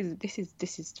on? This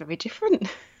is very different.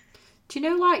 Do you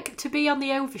know, like, to be on the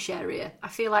overshare area, I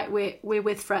feel like we're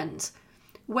with friends.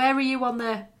 Where are you on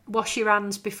the wash your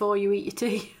hands before you eat your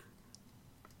tea?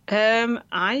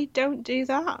 I don't do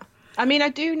that. I mean, I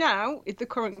do now. It's the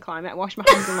current climate. I wash my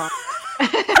hands a lot.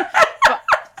 But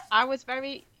I was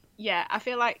very, I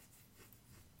feel like,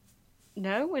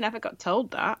 no, we never got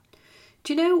told that.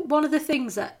 Do you know one of the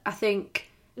things that I think...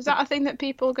 Is that a thing that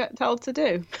people get told to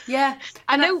do? Yeah.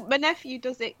 I know my nephew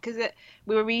does it because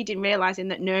we were realising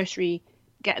that nursery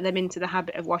get them into the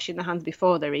habit of washing their hands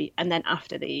before they eat and then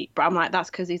after they eat. But I'm like, that's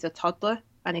because he's a toddler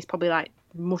and he's probably like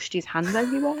mushed his hands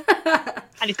everywhere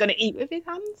and he's going to eat with his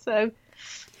hands. So,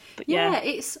 but yeah.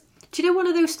 It's... Do you know one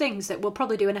of those things that we'll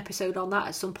probably do an episode on that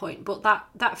at some point, but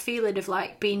that feeling of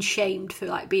like being shamed for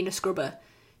like being a scrubber.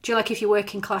 Do you know, like if you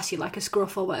work in class, you're like a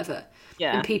scruff or whatever,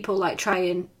 and people like try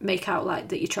and make out like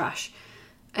that you're trash.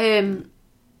 That's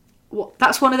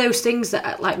one of those things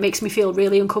that like makes me feel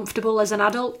really uncomfortable as an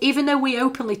adult, even though we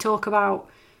openly talk about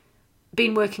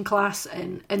being working class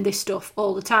and this stuff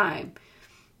all the time.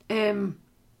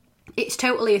 It's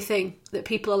totally a thing that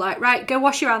people are like, right, go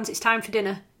wash your hands, it's time for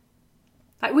dinner.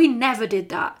 Like, we never did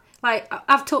that. Like,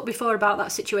 I've talked before about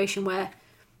that situation where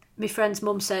my friend's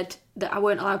mum said that I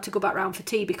weren't allowed to go back round for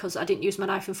tea because I didn't use my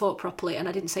knife and fork properly and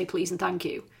I didn't say please and thank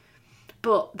you.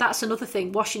 But that's another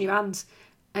thing, washing your hands.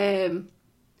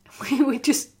 We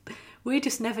just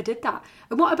never did that.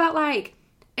 And what about, like,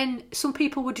 and some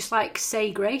people would just, like,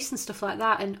 say grace and stuff like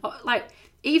that. And, like,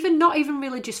 even not even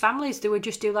religious families, they would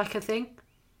just do, like, a thing.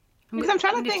 Because I'm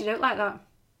trying to think. Don't like that.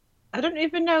 I don't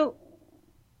even know,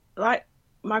 like,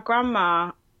 my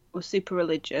grandma was super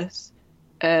religious,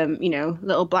 you know,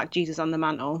 little black Jesus on the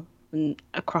mantle and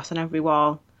a cross on every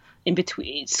wall, in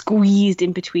between, squeezed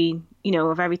in between, you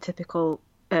know, a very typical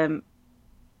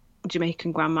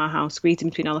Jamaican grandma house, squeezed in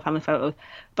between all the family photos.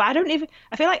 But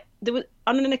I feel like there was,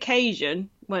 on an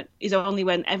occasion, when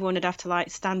everyone would have to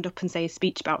like stand up and say a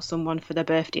speech about someone for their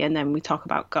birthday and then we talk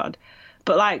about God.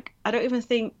 But like, I don't even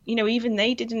think, you know, even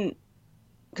they didn't,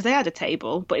 because they had a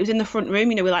table, but it was in the front room,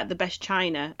 you know, with like the best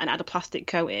china and had a plastic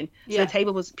coating. So the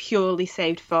table was purely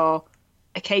saved for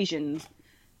occasions.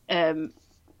 Or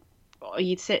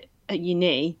you'd sit at your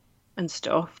knee and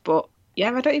stuff. But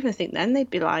yeah, I don't even think then they'd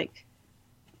be like,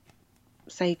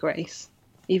 say grace,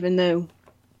 even though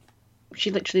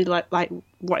she literally like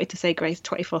wanted to say grace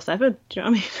 24/7. Do you know what I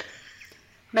mean?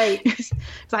 Mate. It's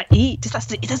like, eat. Just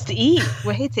that's to eat.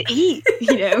 We're here to eat,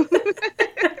 you know.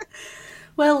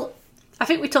 Well, I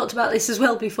think we talked about this as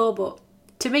well before, but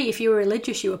to me, if you were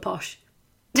religious, you were posh.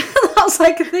 That's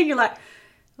like a thing. You're like,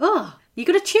 oh, you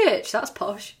go to church? That's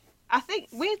posh. I think,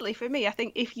 weirdly for me, I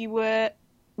think if you were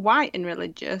white and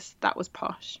religious, that was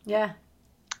posh. Yeah.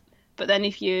 But then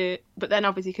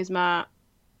obviously because my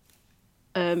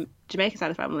Jamaican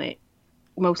side of the family,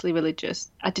 mostly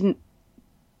religious,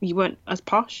 you weren't as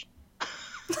posh.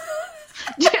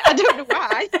 I don't know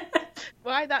why.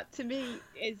 Why that to me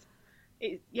is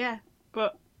yeah.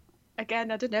 But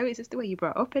again, I don't know. It's just the way you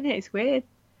brought up, innit? It's weird.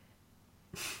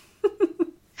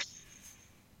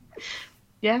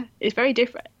 Yeah, it's very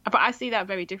different. But I see that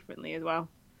very differently as well.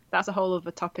 That's a whole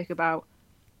other topic about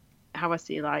how I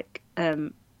see like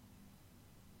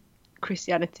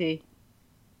Christianity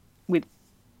with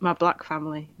my black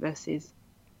family versus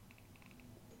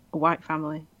a white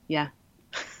family. Yeah.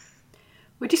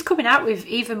 We're just coming out with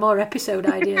even more episode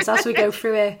ideas as we go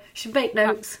through here. Should make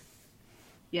notes.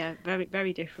 Yeah, very,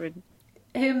 very different.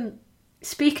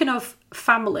 Speaking of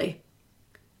family,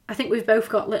 I think we've both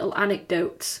got little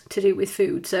anecdotes to do with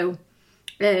food. So,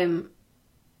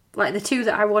 like the two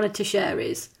that I wanted to share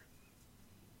is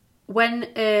when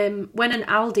an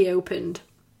Aldi opened,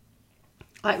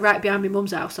 like right behind my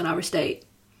mum's house on our estate.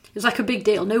 It was like a big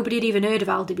deal. Nobody had even heard of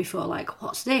Aldi before. Like,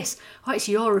 what's this? Oh, it's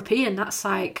European. That's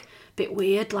like a bit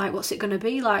weird. Like, what's it going to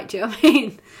be like? Do you know what I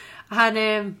mean?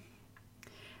 And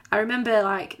I remember,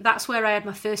 like, that's where I had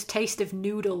my first taste of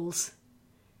noodles.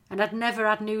 And I'd never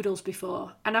had noodles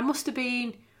before. And I must have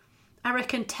been, I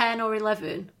reckon, 10 or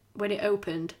 11 when it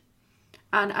opened.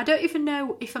 And I don't even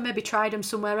know if I maybe tried them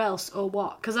somewhere else or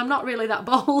what, because I'm not really that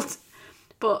bold.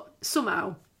 But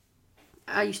somehow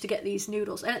I used to get these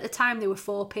noodles. And at the time they were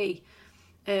 4p.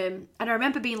 And I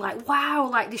remember being like, wow,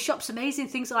 like this shop's amazing.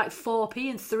 Things are like 4p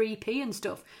and 3p and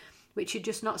stuff, which you'd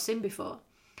just not seen before.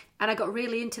 And I got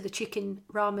really into the chicken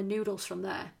ramen noodles from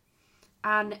there.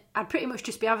 And I'd pretty much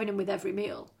just be having them with every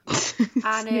meal.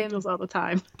 And noodles all the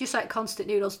time. Just like constant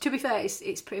noodles. To be fair,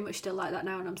 it's pretty much still like that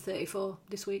now, and I'm 34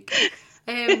 this week.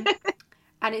 And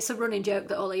it's a running joke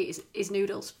that all I eat is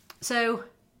noodles. So,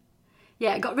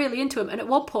 yeah, I got really into them. And at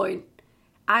one point,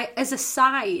 as a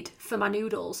side for my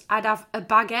noodles, I'd have a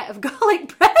baguette of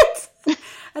garlic bread.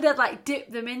 And I'd like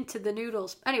dip them into the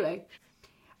noodles. Anyway.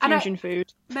 Fusion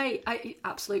food. Mate,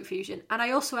 absolute fusion. And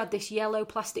I also had this yellow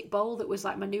plastic bowl that was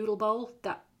like my noodle bowl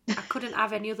that I couldn't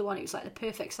have any other one. It was like the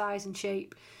perfect size and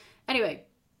shape. Anyway,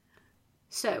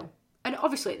 so, and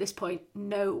obviously at this point,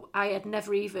 no, I had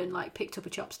never even like picked up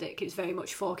a chopstick. It was very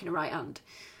much fork in a right hand.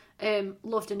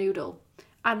 Loved a noodle.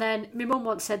 And then my mum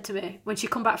once said to me, when she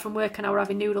come back from work and I were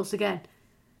having noodles again,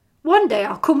 one day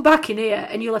I'll come back in here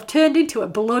and you'll have turned into a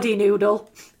bloody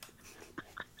noodle.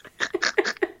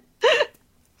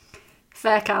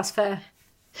 Fair, Cars, fair.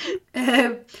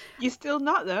 You're still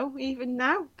not, though, even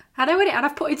now. I know, innit? And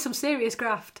I've put in some serious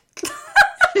graft.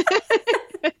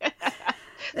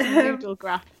 Noodle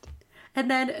graft.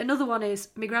 And then another one is,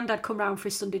 my granddad come round for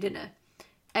his Sunday dinner.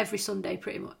 Every Sunday,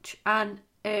 pretty much. And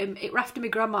it after my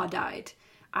grandma died.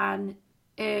 And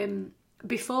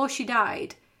before she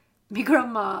died, my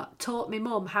grandma taught my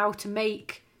mum how to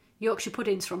make Yorkshire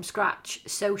puddings from scratch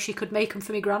so she could make them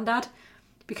for my granddad.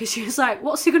 Because she was like,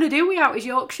 what's he going to do without his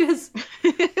Yorkshires?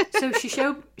 So she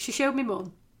showed me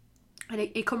mum. And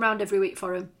he'd come round every week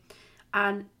for him.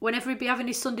 And whenever he'd be having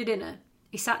his Sunday dinner,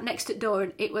 he sat next to the door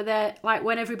and it were there, like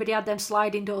when everybody had them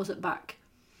sliding doors at the back.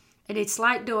 And he'd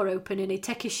slide door open and he'd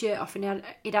take his shirt off and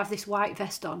he'd have this white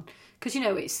vest on. Because, you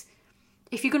know, it's,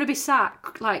 if you're going to be sat,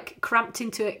 like, cramped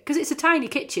into it, because it's a tiny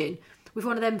kitchen with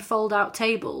one of them fold-out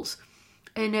tables.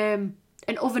 And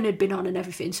an oven had been on and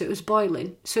everything, so it was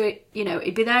boiling. So,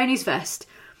 he'd be there in his vest,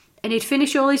 and he'd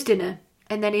finish all his dinner,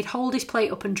 and then he'd hold his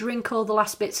plate up and drink all the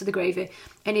last bits of the gravy,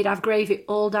 and he'd have gravy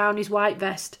all down his white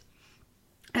vest.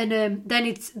 And then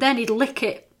he'd lick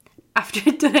it after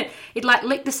he'd done it. He'd, like,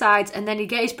 lick the sides, and then he'd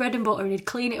get his bread and butter, and he'd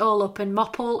clean it all up and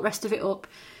mop all the rest of it up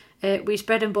with his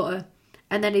bread and butter.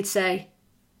 And then he'd say,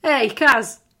 hey,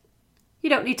 Kaz, you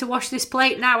don't need to wash this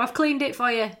plate now, I've cleaned it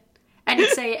for you. And he'd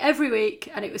say it every week,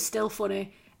 and it was still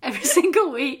funny. Every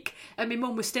single week. And my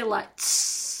mum was still like,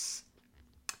 tss,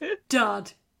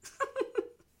 Dad.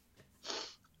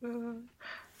 Do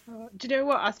you know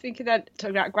what? I was thinking then,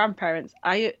 talking about grandparents,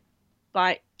 I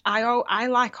like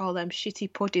all them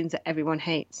shitty puddings that everyone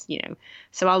hates, you know.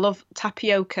 So I love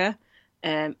tapioca.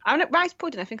 I don't rice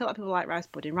pudding. I think a lot of people like rice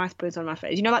pudding. Rice pudding's one of my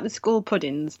favourites. You know, like the school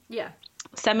puddings? Yeah.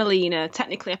 Semolina.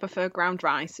 Technically, I prefer ground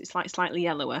rice. It's like slightly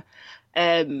yellower.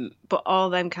 But all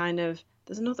them kind of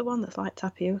There's another one that's like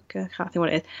tapioca. I can't think what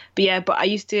it is. But yeah, but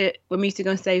when we used to go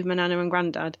and stay with my nana and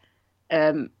granddad,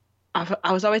 I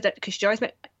was always there because she always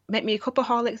make me a cup of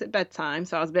Horlicks at bedtime,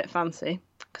 so I was a bit fancy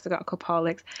because I got a cup of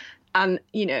Horlicks. And,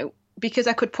 you know, because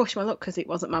I could push my luck because it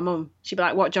wasn't my mum, she'd be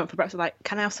like, what do you want for breakfast? Like,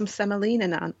 can I have some semolina,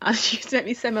 Nan? And she used to make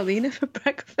me semolina for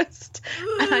breakfast.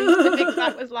 And I used to think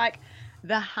that was like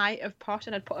the height of posh,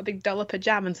 and I'd put a big dollop of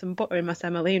jam and some butter in my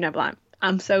semolina. I'd be like,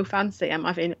 I'm so fancy, I'm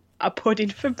having a pudding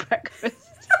for breakfast.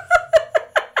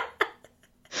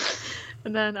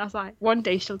 And then I was like, one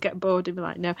day she'll get bored and be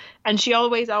like, no. And she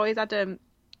always had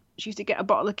she used to get a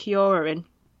bottle of Kiora in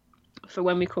for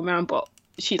when we come round, but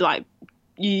she'd like,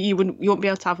 you wouldn't be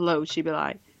able to have loads. She'd be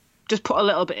like, just put a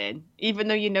little bit in, even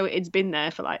though you know it's been there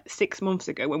for like 6 months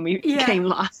ago when we came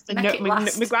last. And my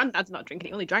granddad's not drinking it,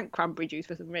 he only drank cranberry juice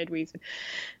for some weird reason.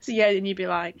 So yeah, then you'd be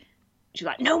like, she's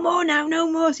like, no more now,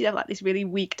 no more. So you'd have like this really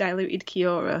weak diluted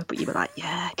Kiora, but you'd be like,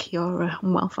 yeah, Kiora,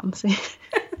 I'm well fancy.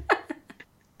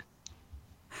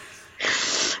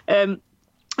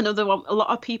 Another one, a lot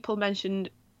of people mentioned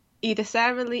either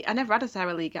Sara Lee. I never had a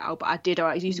Sara Lee Get Out, but I did. Or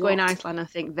I used to go in Iceland and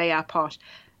think they are posh.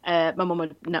 My mum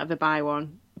would never buy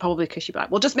one, probably because she'd be like,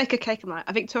 well, just make a cake. I'm like,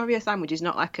 a Victoria sandwich is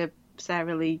not like a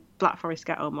Sara Lee Black Forest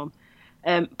Get Out, mum.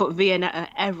 But Viennetta,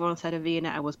 everyone said a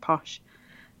Viennetta was posh.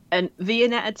 And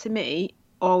Viennetta to me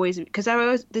always, because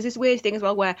there's this weird thing as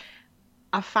well where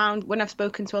I've found when I've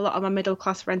spoken to a lot of my middle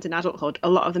class friends in adulthood, a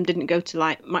lot of them didn't go to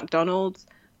like McDonald's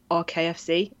or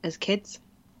KFC as kids.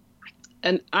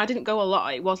 And I didn't go a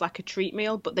lot. It was like a treat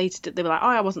meal, but they were like, oh,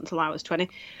 I wasn't till I was 20.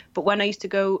 But when I used to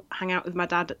go hang out with my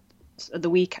dad at the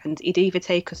weekend, he'd either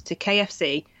take us to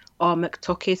KFC or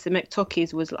McTucky's. The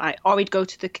McTucky's was like, or he'd go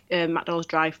to the McDonald's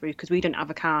drive-through because we didn't have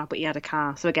a car, but he had a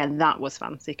car. So again, that was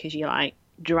fancy because you're like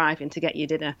driving to get your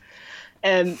dinner.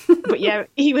 But yeah,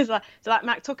 he was like, so like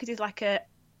McTucky's is like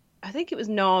I think it was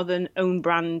Northern own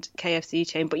brand KFC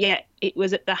chain, but yeah, it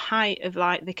was at the height of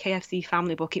like the KFC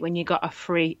family bucket when you got a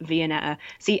free Viennetta.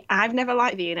 See, I've never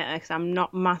liked Viennetta because I'm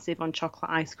not massive on chocolate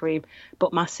ice cream,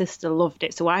 but my sister loved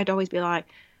it. So I'd always be like,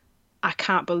 I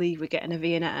can't believe we're getting a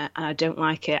Viennetta and I don't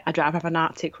like it. I'd rather have an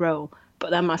Arctic roll. But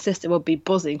then my sister would be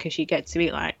buzzing because she'd get to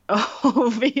eat like,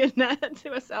 Viennetta to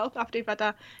herself after you've had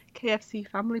a KFC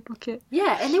family bucket.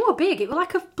 Yeah, and they were big. It was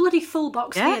like a bloody full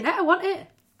box Viennetta, wasn't it?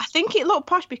 I think it looked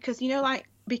posh because, you know, like,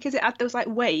 because it had those, like,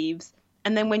 waves,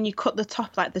 and then when you cut the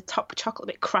top, like, the top chocolate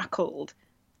bit crackled.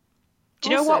 Do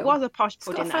you know what was a posh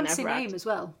pudding that I never had? It's got a fancy name as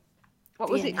well.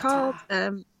 What was it called?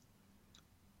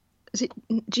 Is it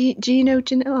Gino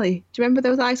Ginelli? Do you remember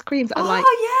those ice creams that had, like,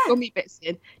 gummy bits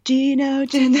in? Gino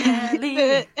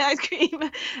Ginelli ice cream.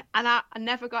 And I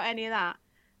never got any of that.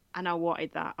 And I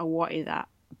wanted that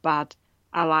bad.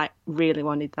 I, like, really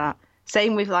wanted that.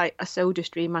 Same with like a Soda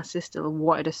Stream. My sister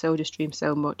wanted a Soda Stream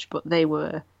so much, but they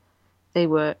were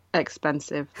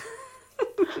expensive.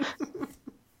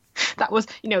 That was,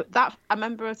 you know, that I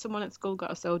remember someone at school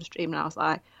got a Soda Stream, and I was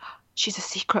like, she's a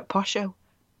secret posho.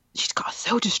 She's got a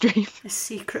Soda Stream. A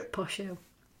secret posho.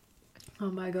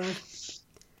 Oh my god.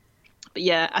 But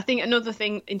yeah, I think another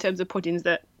thing in terms of puddings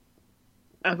that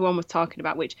everyone was talking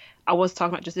about, which I was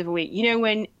talking about just the other week. You know,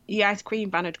 when the ice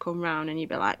cream van had come round, and you'd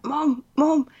be like, Mum.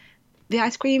 The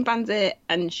ice cream van's it,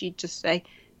 and she'd just say,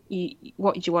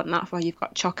 what do you want that for? You've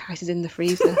got chalk ices in the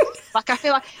freezer. Like, I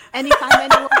feel like anytime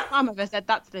anyone's mum ever said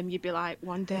that to them, you'd be like,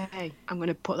 one day I'm going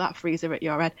to put that freezer at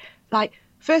your head. Like,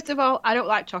 first of all, I don't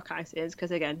like chalk ices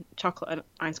because, again, chocolate and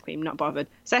ice cream, not bothered.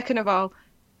 Second of all,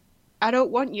 I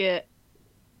don't want you.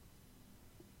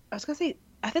 I was going to say,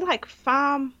 I think like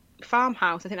farmhouse,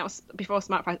 I think that was before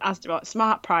Smart Price, Asda,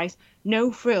 Smart Price,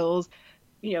 no frills,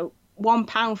 you know,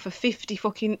 £1 for 50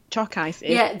 fucking chalk ices.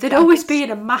 Yeah, they'd always be in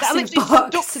a massive box.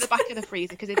 Stuck to the back of the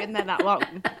freezer because they've been there that long.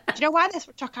 Do you know why there's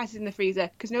chalk ices in the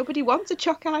freezer? Because nobody wants a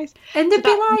chalk ice. And they'd be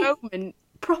like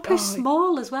proper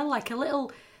small as well, like a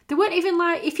little. They weren't even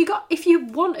like if you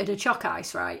wanted a chalk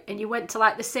ice, right, and you went to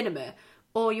like the cinema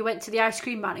or you went to the ice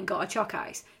cream man and got a chalk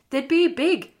ice, they'd be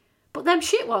big. But them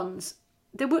shit ones,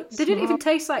 they didn't even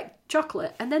taste like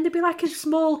chocolate, and then they'd be like a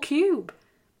small cube.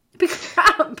 It'd be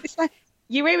crap. It's like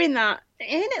you're hearing that,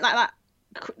 isn't it? Like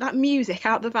that music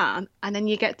out the van, and then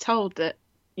you get told that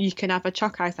you can have a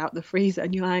chalk ice out the freezer,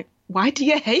 and you're like, why do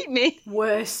you hate me?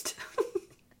 Worst.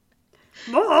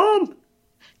 Mom!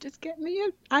 Just get me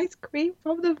an ice cream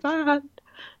from the van.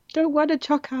 Don't want a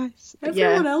chalk ice.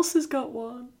 Everyone else has got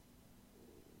one.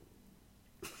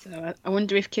 So I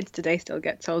wonder if kids today still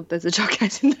get told there's a chalk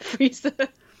ice in the freezer.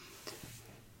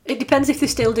 It depends if they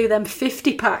still do them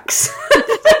 50 packs.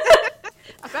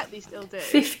 I bet they still do.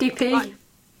 50p. Like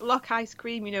block ice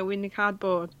cream, you know, in the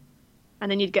cardboard.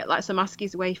 And then you'd get like some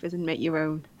Askey's wafers and make your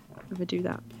own. Ever do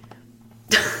that?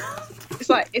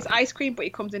 It's ice cream, but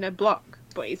it comes in a block,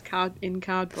 but it's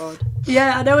cardboard.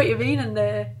 Yeah, I know what you mean, and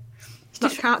It's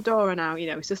not Cartdora now,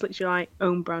 it's just literally like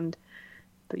own brand.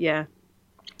 But yeah,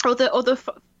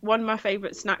 one of my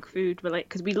favourite snack food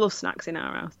because we love snacks in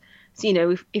our house.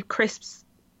 So if crisps,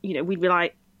 we'd be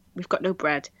like, we've got no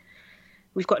bread,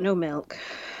 we've got no milk,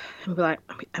 and we'd be like,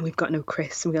 and we've got no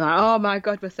crisps, and we're like, oh my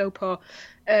god, we're so poor.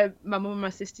 My mum and my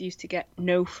sister used to get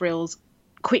No Frills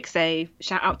Quick Save.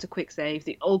 Shout out to Quick Save,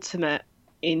 the ultimate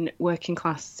in working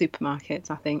class supermarkets,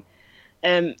 I think.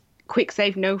 Quick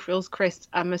Save No Frills crisps,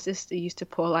 and my sister used to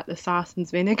pour like the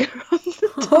Sarson's vinegar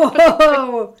on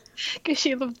them because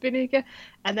she loves vinegar,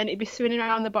 and then it'd be swimming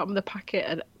around the bottom of the packet,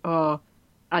 and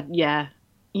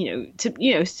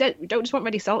don't just want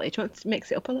ready salty, you want to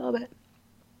mix it up a little bit.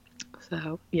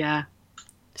 So yeah,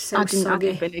 so soggy.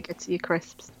 Adding vinegar to your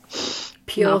crisps,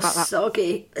 pure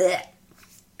soggy.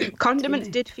 Condiments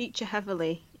did feature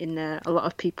heavily in a lot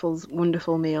of people's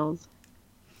wonderful meals.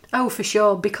 Oh, for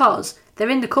sure, because they're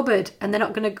in the cupboard and they're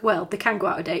not going to, well, they can go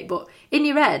out of date, but in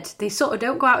your head, they sort of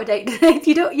don't go out of date.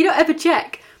 You don't ever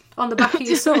check on the back of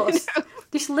your sauce.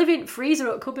 Just live in fridge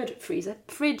or cupboard for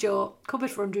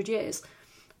 100 years.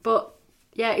 But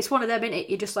yeah, it's one of them, innit?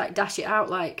 You just like dash it out.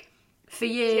 Like for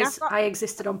years, I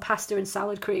existed on pasta and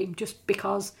salad cream just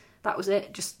because that was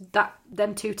it. Just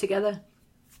them two together.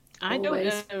 I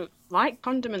don't like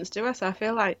condiments, do I? So I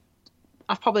feel like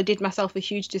I probably did myself a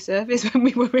huge disservice when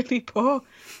we were really poor.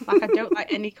 Like I don't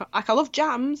like any. Like I love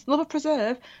jams, love a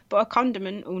preserve, but a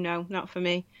condiment, oh no, not for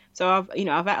me. So I've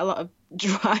had a lot of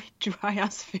dry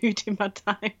ass food in my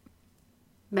time.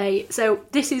 Mate, so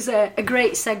this is a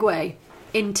great segue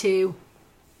into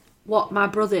what my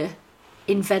brother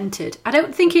invented. I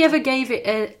don't think he ever gave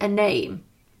it a name.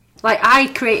 Like I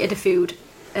created a food,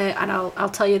 and I'll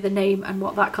tell you the name and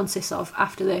what that consists of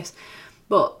after this.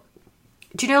 But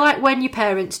do you know, like when your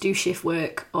parents do shift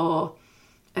work, or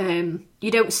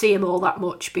you don't see them all that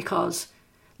much because,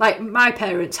 like, my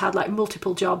parents had like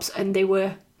multiple jobs and they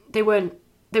were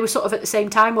sort of at the same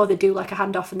time, or they'd do like a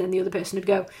handoff and then the other person would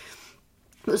go.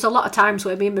 But there's a lot of times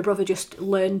where me and my brother just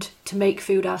learned to make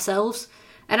food ourselves.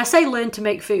 And I say learn to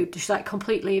make food, just like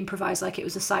completely improvise, like it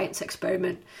was a science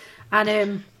experiment.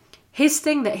 And his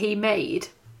thing that he made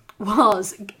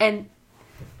was, and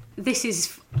this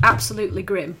is absolutely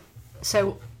grim,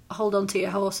 so hold on to your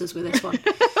horses with this one.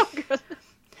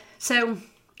 So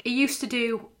he used to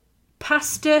do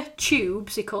pasta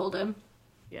tubes, he called them.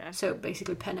 Yeah. So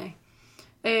basically penne.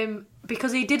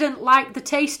 Because he didn't like the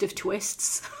taste of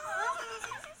twists.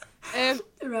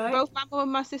 Right. Both my mum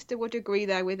and my sister would agree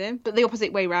there with him, but the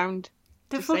opposite way round.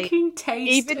 The fucking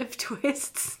taste of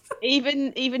twists.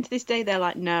 even to this day, they're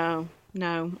like, no,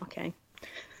 okay.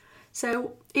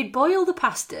 So he'd boil the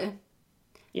pasta.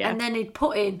 Yeah. And then he'd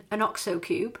put in an OXO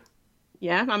cube.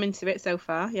 Yeah, I'm into it so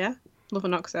far, yeah. Love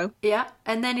an OXO. Yeah,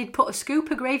 and then he'd put a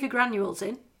scoop of gravy granules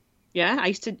in. Yeah, I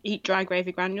used to eat dry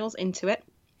gravy granules into it.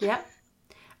 Yeah.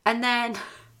 And then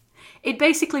he'd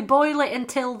basically boil it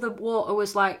until the water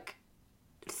was, like,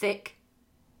 thick.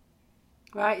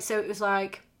 Right? So it was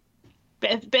like...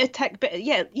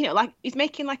 like, he's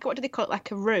making, like, what do they call it?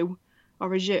 Like a roux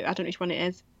or a jus. I don't know which one it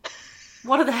is.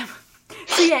 One of them.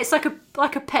 So yeah, it's like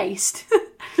a paste.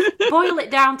 Boil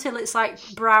it down till it's like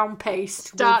brown paste.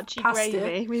 Starchy with pasta.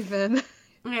 gravy with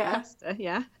pasta,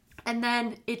 yeah. And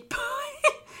then he'd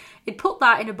put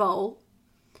that in a bowl,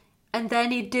 and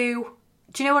then he'd do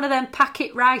you know one of them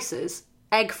packet rices,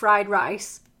 egg fried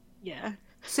rice? Yeah.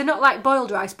 So not like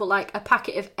boiled rice, but like a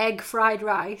packet of egg fried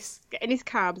rice. Getting his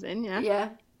carbs in, yeah. Yeah,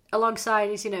 alongside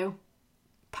his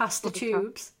pasta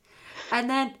tubes, and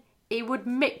then he would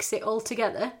mix it all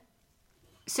together.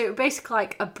 So it was basically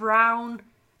like a brown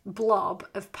blob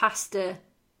of pasta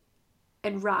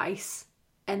and rice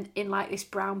and in like this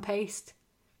brown paste.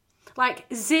 Like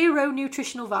zero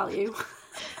nutritional value.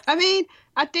 I mean,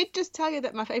 I did just tell you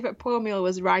that my favourite poor meal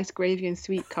was rice, gravy and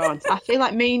sweet corn. I feel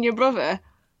like me and your brother,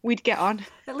 we'd get on.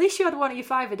 At least you had one of your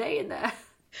 5 a day in there.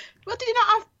 Well, did you not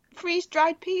have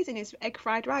freeze-dried peas in his egg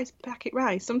fried rice, packet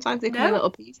rice? Sometimes they come in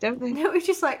little peas, don't they? No, it was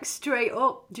just like straight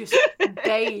up, just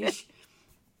beige.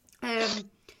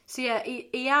 So yeah,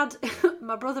 he had,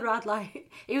 my brother had like,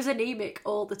 he was anemic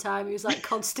all the time. He was like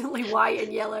constantly white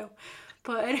and yellow.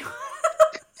 But anyway,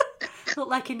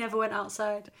 looked like he never went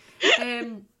outside.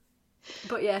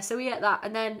 But yeah, so we ate that.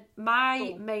 And then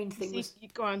my main thing was...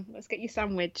 Go on, let's get your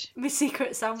sandwich. My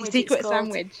secret sandwich. Your secret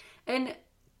sandwich. And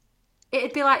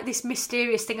it'd be like this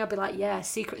mysterious thing. I'd be like, yeah,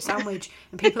 secret sandwich.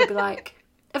 And people would be like,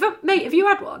 mate, have you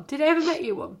had one? Did I ever make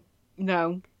you one?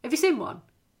 No. Have you seen one?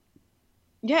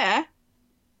 Yeah.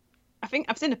 I think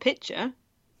I've seen a picture.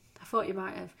 I thought you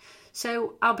might have.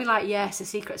 So I'll be like, yeah, it's a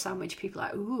secret sandwich. People are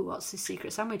like, ooh, what's this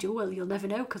secret sandwich? Oh, well, you'll never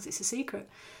know because it's a secret.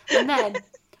 And then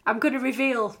I'm going to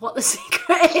reveal what the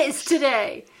secret is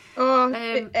today.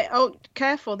 Oh,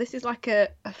 careful. This is like a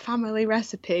family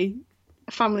recipe.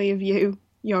 A family of you,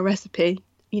 your recipe.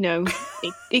 You know,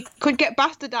 it could get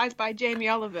bastardized by Jamie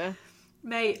Oliver.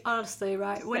 Mate, honestly,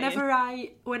 right?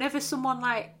 Whenever someone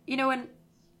like, you know, when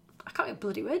I can't get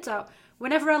bloody words out.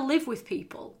 Whenever I live with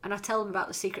people and I tell them about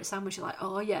the secret sandwich, they're like,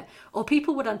 oh yeah. Or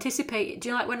people would anticipate it. Do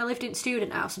you know, like when I lived in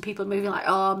student house and people are moving like,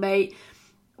 oh mate,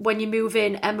 when you move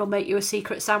in, Em will make you a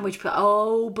secret sandwich. Like,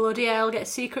 oh bloody hell, get a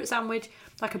secret sandwich,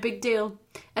 like a big deal.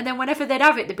 And then whenever they'd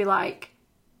have it, they'd be like,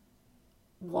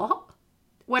 what?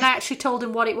 When I actually told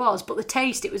them what it was, but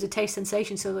it was a taste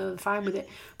sensation, so they were fine with it.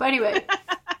 But anyway,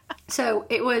 so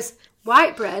it was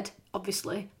white bread,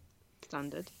 obviously.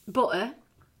 Standard. Butter.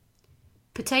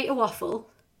 Potato waffle.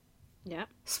 Yeah.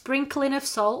 Sprinkling of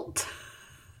salt.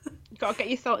 You got to get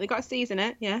your salt. You got to season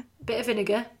it. Yeah. Bit of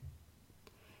vinegar.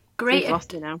 Grated. You've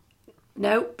lost it now.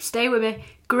 No, stay with me.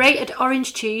 Grated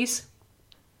orange cheese.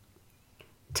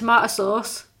 Tomato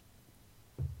sauce.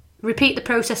 Repeat the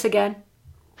process again.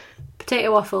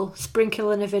 Potato waffle.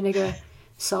 Sprinkling of vinegar.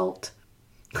 Salt.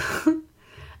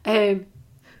 Your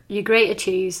grated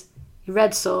cheese. Your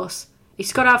red sauce.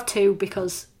 You've got to have 2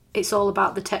 because it's all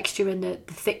about the texture and the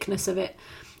thickness of it.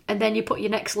 And then you put your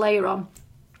next layer on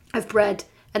of bread.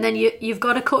 And then you've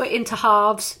got to cut it into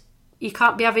halves. You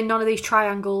can't be having none of these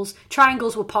triangles.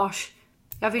 Triangles were posh.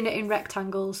 You're having it in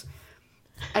rectangles.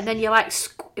 And then you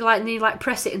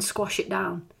press it and squash it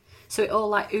down. So it all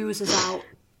like oozes out.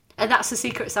 And that's the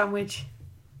secret sandwich.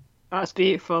 That's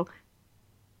beautiful.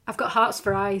 I've got hearts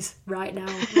for eyes right now.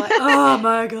 I'm like, oh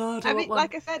my God. I mean,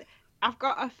 like I said, I've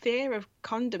got a fear of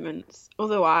condiments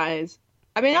otherwise.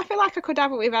 I mean, I feel like I could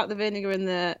have it without the vinegar and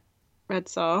the red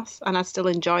sauce and I'd still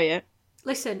enjoy it.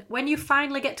 Listen, when you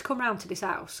finally get to come round to this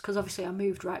house, because obviously I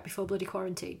moved right before bloody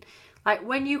quarantine, like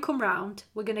when you come round,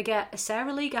 we're going to get a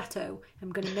Sara Lee Gatto.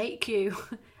 I'm going to make you...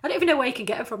 I don't even know where you can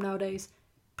get them from nowadays.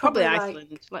 Probably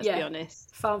Iceland, let's be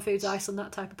honest. Farm Foods Iceland,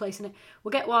 that type of place, innit?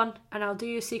 We'll get one and I'll do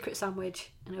you a secret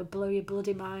sandwich and it'll blow your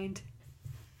bloody mind.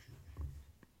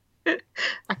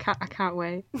 I can't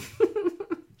wait.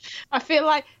 I feel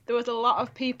like there was a lot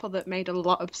of people that made a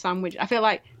lot of sandwich. I feel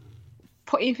like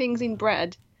putting things in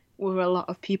bread were a lot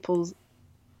of people's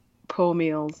poor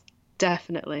meals,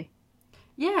 definitely.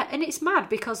 Yeah, and it's mad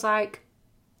because like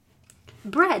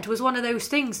bread was one of those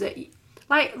things that,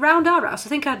 like, round our house, I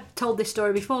think I told this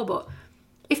story before, but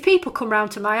if people come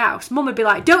round to my house, Mum would be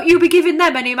like, don't you be giving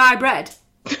them any of my bread.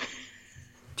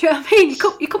 Do you know what I mean?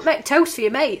 You couldn't make toast for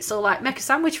your mates or like make a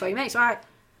sandwich for your mates. Like,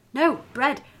 no,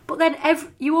 bread. But then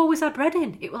you always had bread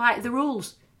in. It was like the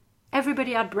rules.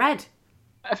 Everybody had bread.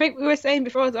 I think we were saying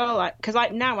before as well, like, because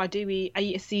like now I eat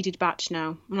a seeded batch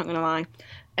now. I'm not gonna lie,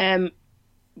 and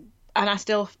I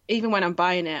still, even when I'm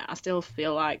buying it, I still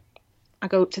feel like I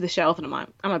go up to the shelf and I'm like,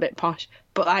 I'm a bit posh.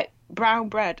 But like brown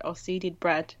bread or seeded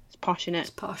bread, it's posh in it. It's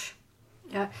posh.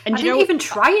 Yeah. And I didn't even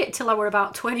try it till I were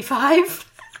about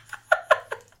 25.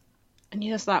 And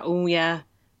you're just like, oh yeah,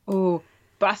 oh.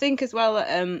 But I think as well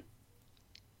that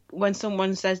when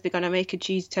someone says they're gonna make a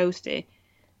cheese toastie,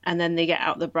 and then they get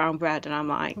out the brown bread, and I'm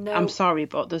like, no. I'm sorry,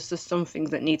 but there's just some things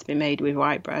that need to be made with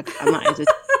white bread, and that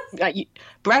is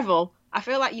Breville. I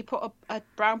feel like you put a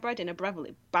brown bread in a Breville,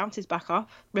 it bounces back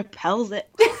off, repels it.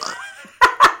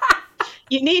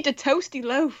 You need a toasty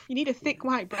loaf. You need a thick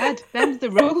white bread. Them's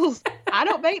the rules. I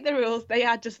don't make the rules. They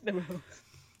are just the rules.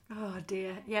 Oh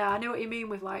dear. Yeah, I know what you mean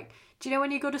with like, do you know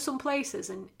when you go to some places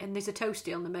and there's a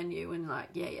toastie on the menu and like,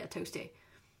 yeah, toastie.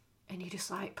 And you're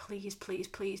just like, please, please,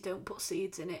 please don't put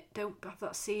seeds in it. Don't have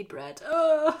that seed bread.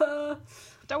 Oh.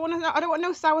 I don't want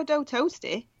no sourdough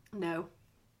toastie. No.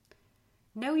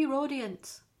 Know your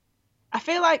audience. I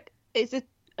feel like it's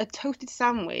a toasted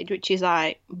sandwich, which is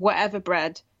like whatever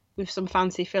bread with some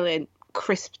fancy filling,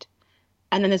 crisped.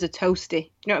 And then there's a toastie.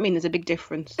 You know what I mean? There's a big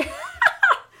difference.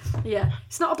 Yeah.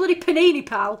 It's not a bloody panini,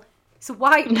 pal. It's a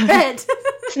white bread.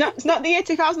 It's not the year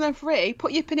 2003.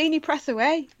 Put your panini press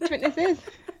away. That's what this is.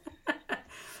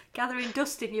 Gathering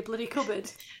dust in your bloody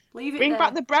cupboard. Leave it Bring there.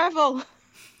 back the Breville.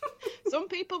 Some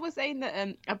people were saying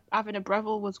that having a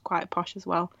Breville was quite posh as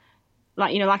well.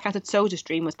 Like, you know, like I said,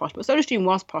 SodaStream was posh. But SodaStream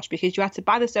was posh because you had to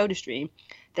buy the SodaStream,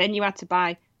 then you had to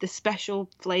buy the special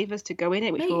flavours to go in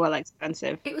it, which were well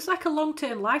expensive. It was like a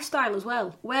long-term lifestyle as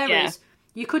well. Whereas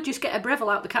you could just get a Breville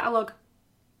out the catalogue.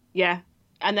 Yeah.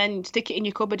 And then stick it in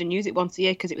your cupboard and use it once a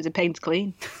year because it was a pain to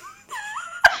clean.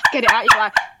 Get it out, you're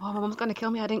like, oh, my mum's going to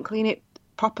kill me. I didn't clean it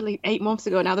properly 8 months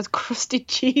ago. Now there's crusted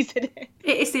cheese in it.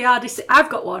 It is the hardest. I've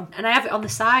got one and I have it on the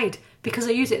side because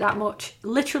I use it that much.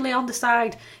 Literally on the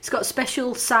side. It's got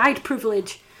special side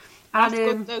privilege. That's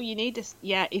good though. You need this.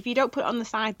 Yeah, if you don't put it on the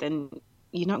side, then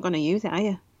you're not going to use it, are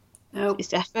you? No.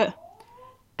 It's effort.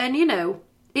 And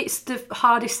it's the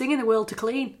hardest thing in the world to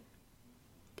clean.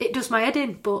 It does my head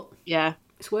in, but yeah,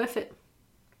 it's worth it.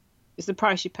 It's the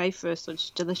price you pay for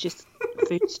such delicious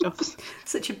foodstuffs.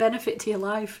 Such a benefit to your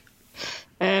life.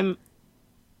 I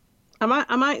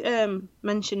might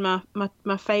mention my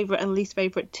favourite and least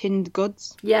favourite tinned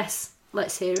goods. Yes,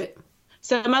 let's hear it.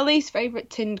 So my least favourite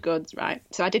tinned goods, right?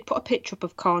 So I did put a picture up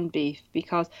of corned beef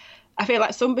because I feel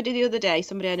like somebody the other day,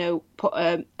 somebody I know, put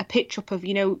a picture up of,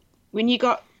 when you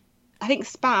got, I think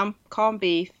Spam, corned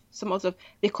beef, some other,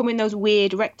 they come in those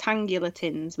weird rectangular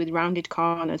tins with rounded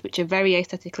corners, which are very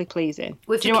aesthetically pleasing.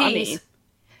 With Do you the know keys? what I mean?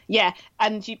 Yeah,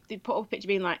 and they put up a picture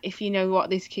being like, if you know what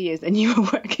this key is, then you are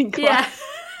working class.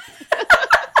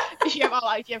 Yeah.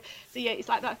 So yeah, it's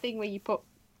like that thing where you put,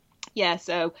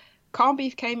 so corned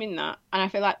beef came in that, and I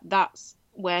feel like that's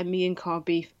where me and corned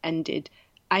beef ended.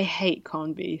 I hate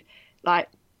corned beef. Like,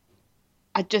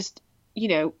 I just,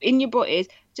 in your butties.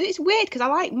 So it's weird because I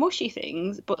like mushy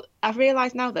things, but I've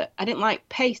realised now that I didn't like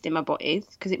paste in my butties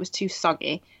because it was too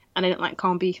soggy, and I didn't like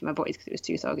corned beef in my butties because it was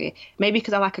too soggy. Maybe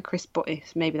because I like a crisp butty,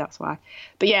 so maybe that's why.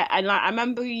 But yeah, and like I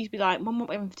remember you used to be like, Mum, what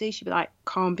we having for tea? She'd be like,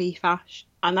 corned beef hash.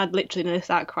 And I'd literally nearly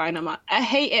start crying. I'm like, I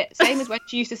hate it. Same as when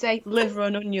she used to say liver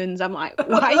and onions. I'm like,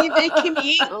 why are you making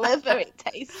me eat liver? It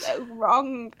tastes so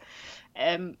wrong.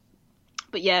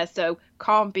 But yeah, so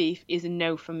corned beef is a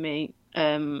no from me.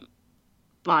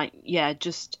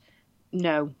 Just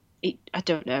no. I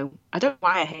don't know. I don't know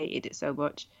why I hated it so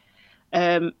much.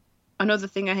 Another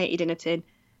thing I hated in a tin.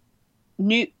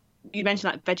 You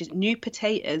mentioned like veggies. New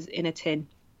potatoes in a tin.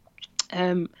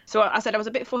 So I said I was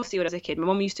a bit fussy when I was a kid. My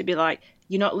mum used to be like,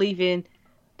 you're not leaving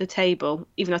the table,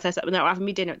 even though I said no, having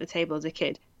me dinner at the table as a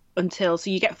kid so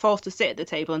you get forced to sit at the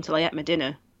table until I ate my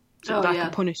dinner. So it was like a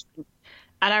punishment.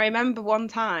 And I remember one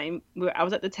time I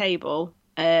was at the table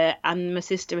and my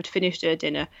sister had finished her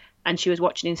dinner and she was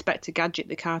watching Inspector Gadget,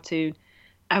 the cartoon.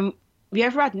 Have you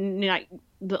ever had like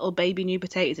little baby new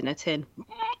potatoes in a tin?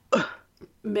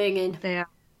 Minging. They are.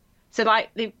 So like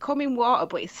they come in water,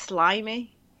 but it's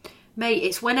slimy. Mate,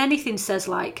 it's when anything says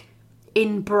like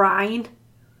in brine.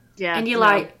 Yeah. And you're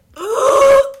like,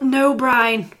 oh, no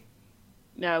brine.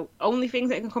 No, only things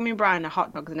that can come in brine are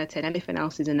hot dogs in a tin. Anything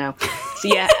else is a no. So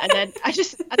yeah, and then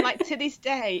and like to this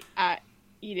day, I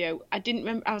didn't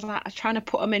remember. I was trying to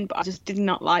put them in, but I just did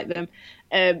not like them.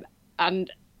 And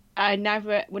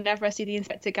whenever I see the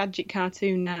Inspector Gadget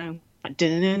cartoon now,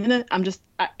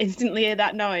 I instantly hear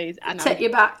that noise and take you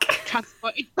back,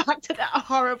 transported back to that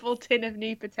horrible tin of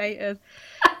new potatoes.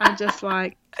 I'm just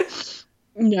like,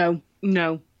 no.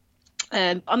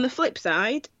 On the flip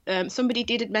side, somebody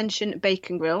did mention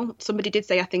Bacon Grill. Somebody did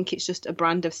say I think it's just a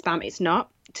brand of Spam. It's not.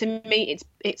 To me,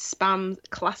 it's Spam's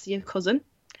classier cousin.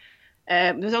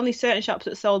 There's only certain shops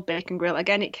that sold Bacon Grill.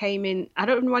 Again, it came in, I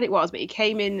don't know what it was, but it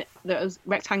came in those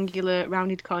rectangular,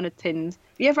 rounded corner tins.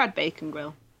 Have you ever had Bacon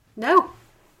Grill? No.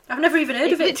 I've never even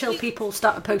heard of it until people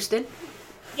started posting.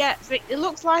 Yeah, so it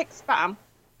looks like Spam,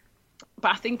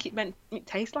 but I think it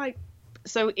tastes like.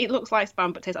 So it looks like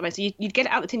Spam, but tastes like. So you'd get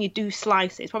it out of the tin, you do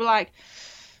slice it. It's probably like,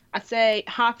 I'd say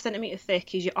 1/2 centimetre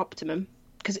thick is your optimum.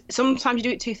 Because sometimes you do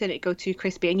it too thin, it go too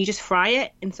crispy, and you just fry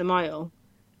it in some oil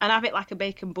and have it like a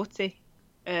bacon butty.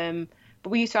 But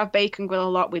we used to have Bacon Grill a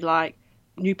lot with like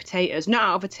new potatoes, not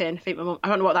out of a tin. I think my mum, I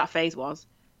don't know what that phase was.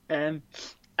 And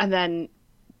then,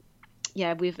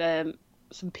 yeah, with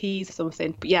some peas or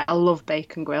something. But yeah, I love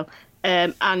Bacon Grill.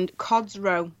 And Cod's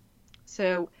Roe.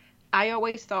 So I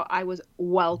always thought I was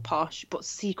well posh, but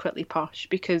secretly posh,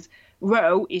 because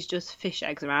roe is just fish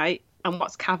eggs, right? And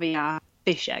what's caviar?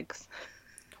 Fish eggs.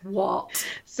 What?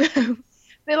 So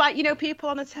they're like, people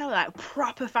on the telly, like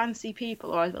proper fancy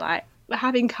people, always like, we're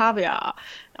having caviar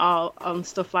or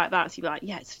stuff like that. So you'd be like,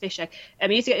 yeah, it's fish egg. And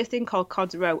we used to get this thing called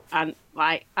Cod's Roe, and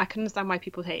like, I can understand why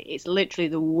people hate it. It's literally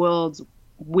the world's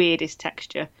weirdest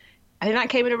texture. I think that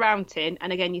came in a round tin,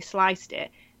 and again, you sliced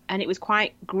it, and it was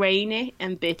quite grainy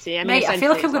and bitty. I mean, mate, I feel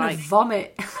like I'm going to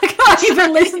vomit. I can't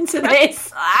even listen to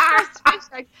this.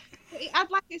 It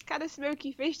had like this kind of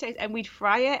smoky fish taste, and we'd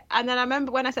fry it. And then I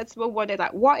remember when I said to Mum one day,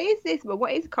 like, what is this? But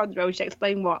what is Cod's Roe? She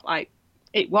explained what like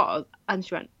it was, and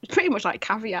she went, it's pretty much like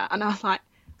caviar. And I was like,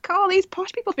 look at all these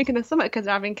posh people thinking of summer because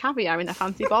they're having caviar in their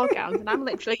fancy ball gowns, and I'm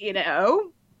literally eating it at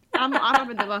home. I'm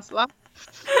having the last laugh.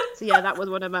 So yeah, that was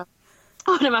one of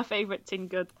my favourite tin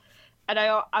goods. And I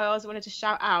also wanted to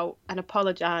shout out and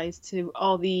apologise to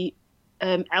all the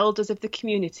elders of the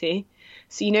community.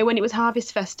 So when it was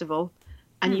Harvest Festival,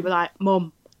 and you were like,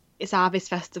 Mum, it's Harvest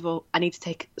Festival. I need to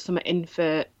take something in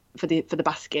for the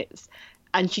baskets.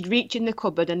 And she'd reach in the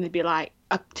cupboard and there'd be like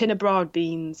a tin of broad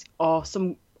beans or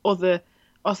some other,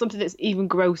 or something that's even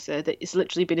grosser that it's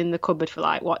literally been in the cupboard for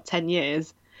like, 10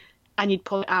 years. And you'd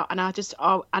pull it out. And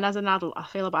and as an adult,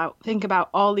 think about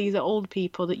all these old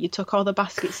people that you took all the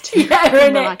baskets to. Yeah,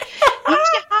 and innit? like, you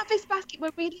should have this basket.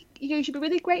 We're really, you should be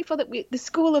really grateful that the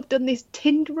school have done this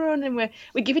tinned run and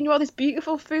we're giving you all this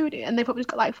beautiful food. And they've probably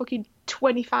got like fucking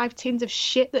 25 tins of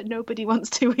shit that nobody wants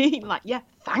to eat. Like, yeah,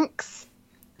 thanks.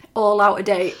 All out of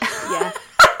date. Yeah.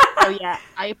 So yeah,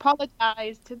 I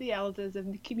apologise to the elders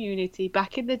of the community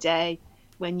back in the day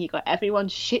when you got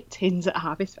everyone's shit tins at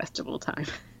Harvest Festival time.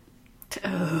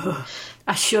 Oh,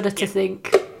 I shudder to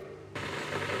think.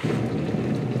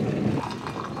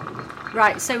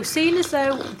 Right, so seeing as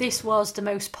though this was the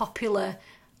most popular,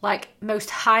 like most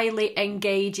highly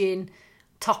engaging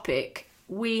topic,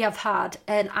 we have had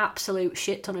an absolute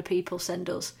shit ton of people send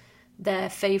us their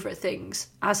favourite things,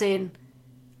 as in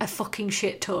a fucking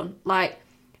shit ton. Like,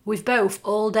 we've both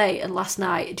all day and last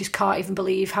night just can't even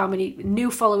believe how many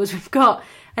new followers we've got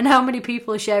and how many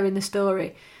people are sharing the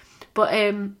story.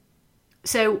 But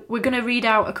so we're going to read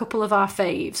out a couple of our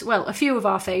faves, well, a few of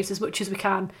our faves as much as we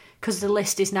can, because the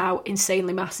list is now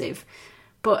insanely massive.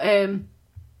 But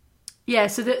yeah,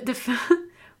 so the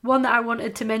one that I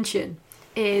wanted to mention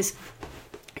is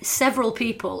several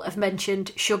people have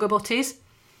mentioned sugar butties,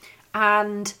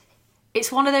 and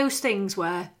it's one of those things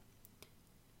where,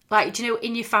 like, do you know,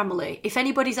 in your family, if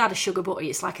anybody's had a sugar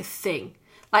butty, it's like a thing.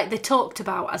 Like, they're talked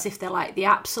about as if they're like the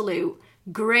absolute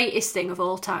greatest thing of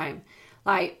all time.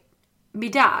 Like, my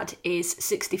dad is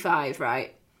 65,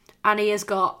 right? And he has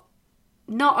got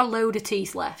not a load of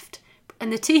teeth left.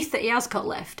 And the teeth that he has got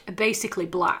left are basically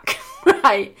black,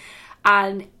 right?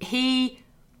 And he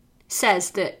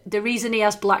says that the reason he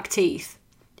has black teeth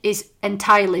is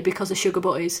entirely because of sugar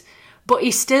butties. But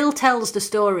he still tells the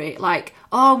story, like,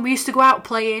 oh, we used to go out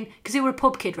playing, because he were a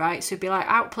pub kid, right? So he'd be like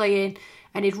out playing,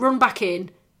 and he'd run back in,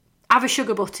 have a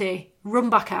sugar butty, run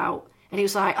back out. And he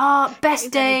was like, oh,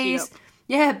 best days.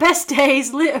 Yeah, best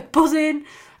days, buzzing,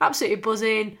 absolutely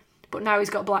buzzing. But now he's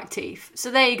got black teeth. So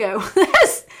there you go.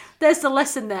 There's the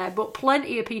lesson there. But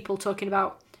plenty of people talking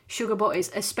about sugar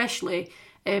butties, especially.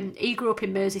 He grew up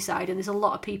in Merseyside, and there's a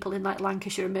lot of people in like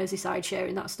Lancashire and Merseyside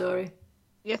sharing that story.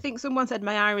 Yeah, I think someone said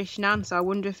my Irish nan, so I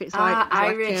wonder if it's like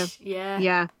Irish, yeah.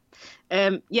 Yeah.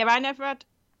 Yeah, I never had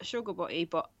a sugar butty,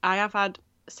 but I have had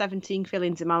 17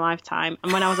 fillings in my lifetime.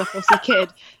 And when I was a fussy kid,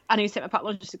 and I used to take my packed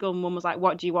lunch to school, and mum was like,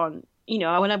 what do you want? You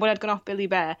know, when I'd gone off Billy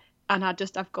Bear, and I'd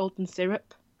just have golden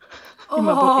syrup.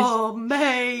 Oh,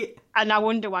 mate. And I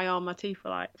wonder why all my teeth were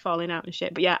like falling out and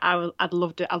shit. But yeah, I'd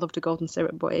loved it. I loved a golden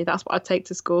syrup butty. That's what I'd take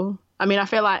to school. I mean, I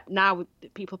feel like now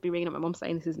people be ringing up my mum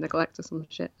saying this is neglect or some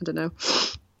shit. I don't know.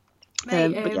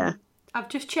 Mate, but yeah. I've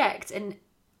just checked, and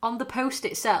on the post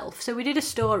itself, so we did a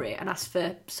story and asked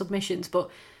for submissions, but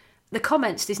the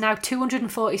comments, there's now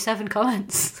 247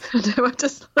 comments. I know, I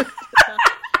just looked at that.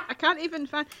 I can't even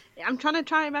find... I'm trying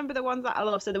to remember the ones that I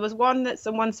love. So there was one that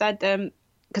someone said...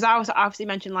 because I was obviously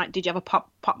mentioned, like, did you have a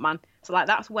pop man? So, like,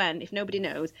 that's when, if nobody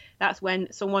knows, that's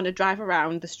when someone would drive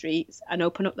around the streets and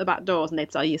open up the back doors and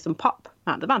they'd sell you some pop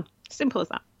out of the van. Simple as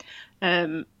that.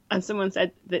 And someone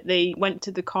said that they went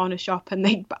to the corner shop and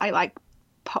they'd buy, like,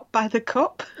 pop by the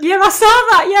cup. Yeah, I saw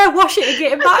that. Yeah, wash it and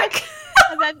get it back.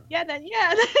 And then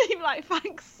you'd be like,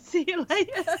 thanks, see you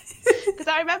later. Because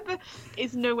I remember,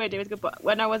 it's nowhere near as good, but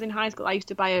when I was in high school, I used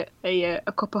to buy a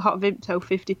cup of hot Vimto,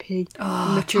 50p.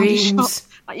 Oh, dreams.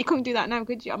 Like, you couldn't do that now,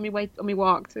 could you? On my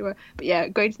walk to it. But yeah,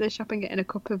 going to the shop and getting a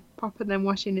cup of pop and then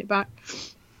washing it back.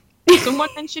 Someone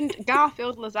mentioned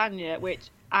Garfield lasagna, which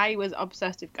I was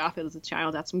obsessed with Garfield as a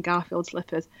child. I had some Garfield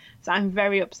slippers. So I'm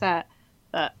very upset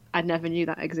that I never knew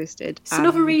that existed. It's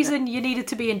another reason you needed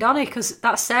to be in Donny, because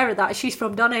that's Sarah, she's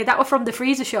from Donny. That were from the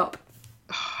freezer shop.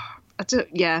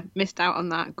 Missed out on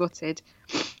that. Gutted.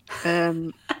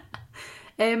 There's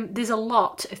a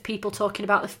lot of people talking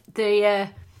about the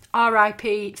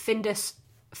R.I.P. Findus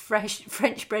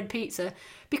French bread pizza,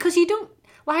 because you don't,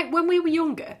 like, when we were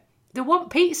younger, there weren't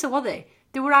pizza, were they?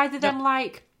 They were either them,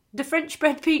 like, the French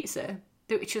bread pizza,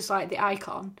 which was like the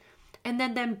icon, and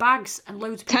then them bags and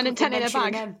loads of people 10 and 10 in a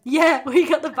bag. Them. Yeah, we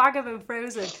got the bag of them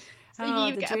frozen. So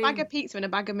you get a bag of pizza and a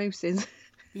bag of mousses.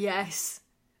 Yes.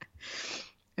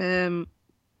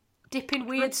 Dipping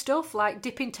weird stuff, like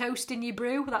dipping toast in your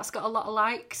brew. That's got a lot of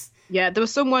likes. Yeah, there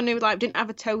was someone who like didn't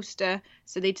have a toaster,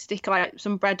 so they'd stick like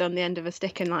some bread on the end of a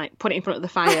stick and like put it in front of the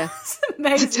fire. That's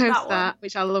amazing, to toast that,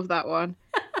 which I love that one.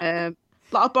 A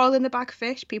lot of boiling the bag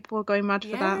fish. People were going mad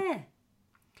for that.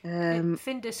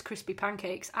 Findus crispy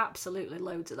pancakes, absolutely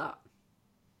loads of that.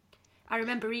 I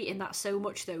remember eating that so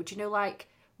much though. Do you know, like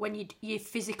when you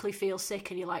physically feel sick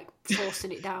and you're like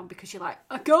forcing it down because you're like,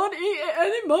 I can't eat it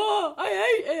anymore.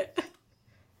 I hate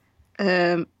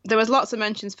it. There was lots of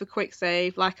mentions for Quick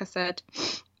Save. Like I said,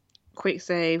 Quick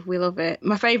Save, we love it.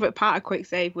 My favourite part of Quick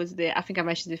Save was I think I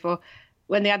mentioned before,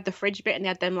 when they had the fridge bit and they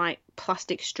had them like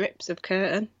plastic strips of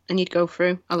curtain and you'd go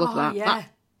through. I love that. Yeah.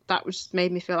 That just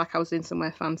made me feel like I was in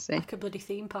somewhere fancy. Like a bloody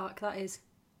theme park, that is.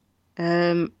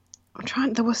 I'm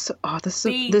trying.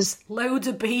 There's loads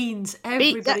of beans.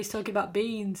 Everybody's talking about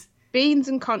beans. Beans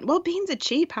and beans are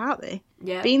cheap, aren't they?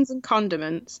 Yeah. Beans and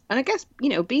condiments, and I guess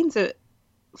beans are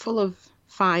full of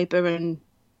fibre and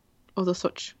other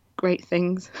such great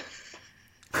things.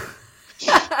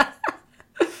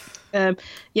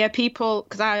 People.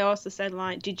 Because I also said,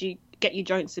 like, did you get your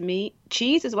joints of meat,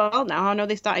 cheese as well? Now I know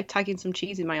they started tagging some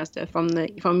cheese in my Asda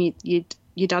from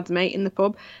your dad's mate in the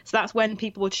pub. So that's when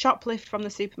people would shoplift from the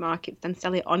supermarkets, then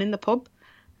sell it on in the pub.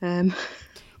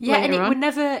 Yeah, and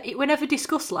it were never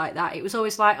discussed like that. It was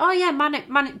always like, oh yeah, man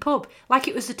at pub. Like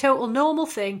it was the total normal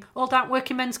thing. All down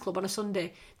working men's club on a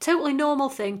Sunday. Totally normal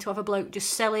thing to have a bloke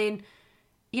just selling,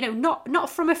 not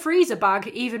from a freezer bag,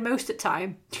 even most of the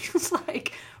time. Just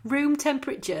like room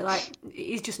temperature. Like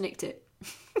he's just nicked it.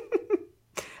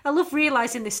 I love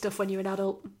realising this stuff when you're an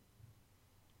adult.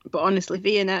 But honestly,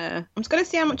 Viennetta, I'm just going to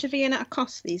see how much a Viennetta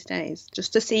costs these days,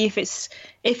 just to see if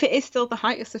it is still the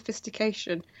height of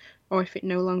sophistication or if it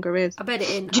no longer is. I bet it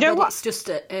in. Do you know what? It's just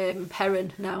a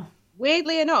heron now.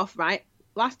 Weirdly enough, right,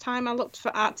 last time I looked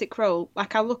for Arctic roll,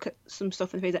 like I look at some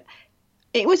stuff in the freezer,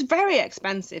 it was very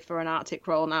expensive for an Arctic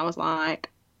roll, and I was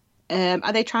like,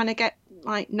 are they trying to get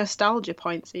like nostalgia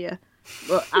points here?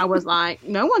 But I was like,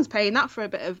 no one's paying that for a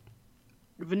bit of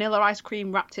vanilla ice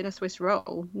cream wrapped in a Swiss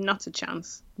roll. Not a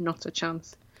chance. Not a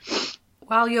chance.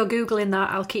 While you're Googling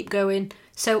that, I'll keep going.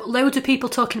 So loads of people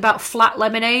talking about flat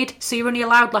lemonade. So you're only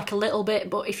allowed like a little bit,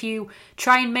 but if you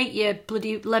try and make your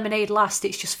bloody lemonade last,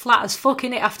 it's just flat as fuck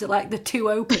in it after like the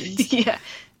 2 opens. Yeah.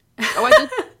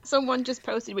 Someone just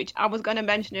posted, which I was going to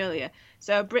mention earlier.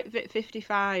 So Britvic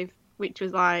 55, which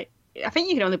was like, I think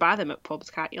you can only buy them at pubs,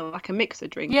 can't you? Like a mixer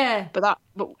drink. Yeah. But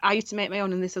I used to make my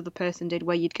own, and this other person did,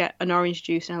 where you'd get an orange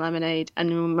juice and a lemonade, and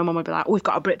my mum would be like, "Oh, we've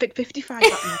got a Britvic 55."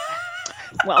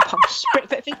 Well, posh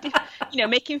Britvic 55.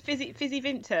 Making fizzy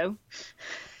Vinto,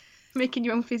 making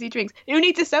your own fizzy drinks. Who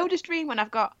needs a soda stream when I've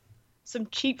got some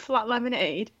cheap flat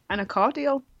lemonade and a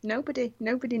cordial? Nobody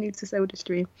needs a soda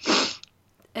stream.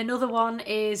 Another one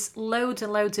is loads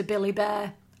and loads of Billy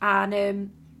Bear, and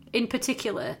in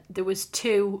particular, there was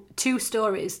two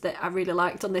stories that I really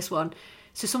liked on this one.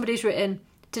 So somebody's written,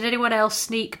 did anyone else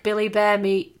sneak Billy Bear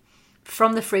meat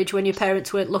from the fridge when your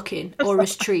parents weren't looking, or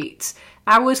as treats?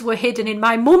 Ours were hidden in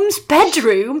my mum's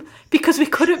bedroom because we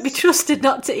couldn't be trusted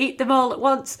not to eat them all at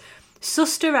once.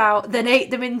 Sussed her out, then ate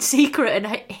them in secret and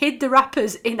hid the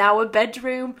wrappers in our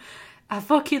bedroom. I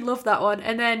fucking love that one.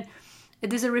 And then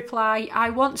there's a reply,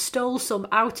 I once stole some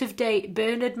out-of-date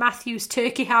Bernard Matthews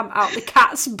turkey ham out the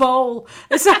cat's bowl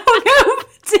as a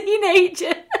hungover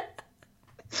teenager.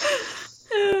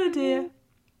 Oh dear.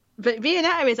 But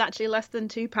Viennetta is actually less than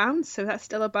 £2, so that's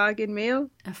still a bargain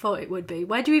meal. I thought it would be.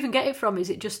 Where do you even get it from?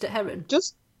 Is it just at Heron?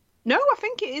 No, I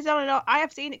think it is on and I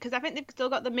have seen it because I think they've still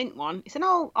got the mint one. It's in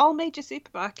all major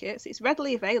supermarkets. It's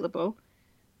readily available.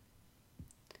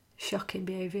 Shocking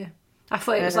behaviour. I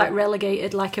thought it was like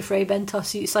relegated like a Fray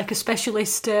Bentos. It's like a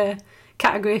specialist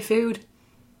category food.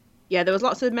 Yeah, there was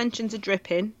lots of mentions of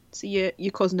dripping, so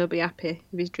your cousin will be happy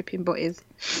with his dripping butties.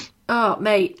 Oh,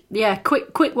 mate. Yeah,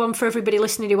 quick one for everybody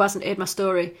listening who hasn't heard my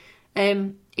story.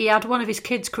 He had one of his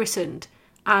kids christened,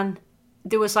 and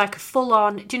there was like a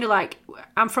full-on... Do you know, like,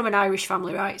 I'm from an Irish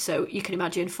family, right? So you can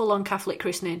imagine, full-on Catholic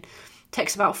christening.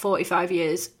 Takes about 45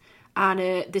 years, and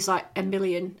there's like a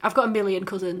million... I've got a million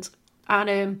cousins,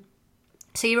 and...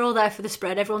 So you're all there for the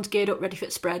spread. Everyone's geared up, ready for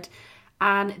the spread.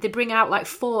 And they bring out like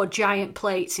 4 giant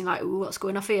plates and like, ooh, what's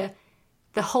going off here?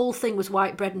 The whole thing was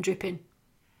white bread and dripping.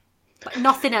 Like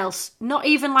nothing else. Not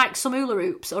even like some hula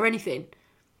hoops or anything.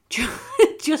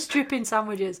 Just dripping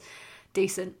sandwiches.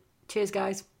 Decent. Cheers,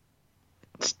 guys.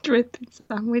 Dripping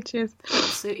sandwiches.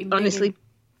 Absolutely honestly,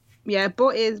 yeah,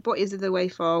 butties are the way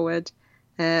forward.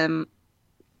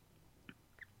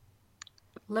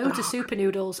 Loads of super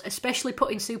noodles, especially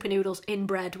putting super noodles in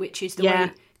bread, which is the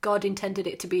way God intended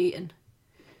it to be eaten.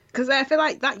 Because I feel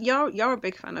like that you're a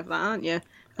big fan of that, aren't you?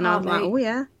 And I was like, oh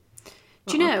yeah.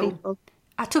 Do you know?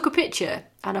 I took a picture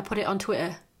and I put it on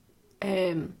Twitter.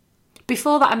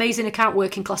 Before that amazing account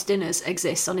Working Class Dinners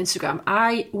exists on Instagram,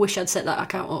 I wish I'd set that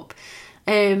account up.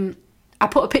 I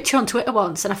put a picture on Twitter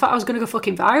once and I thought I was going to go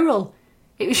fucking viral.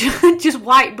 It was just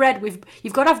white bread with...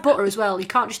 You've got to have butter as well. You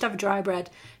can't just have dry bread.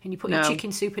 And you put your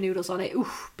chicken super noodles on it.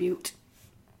 Oof, beaut.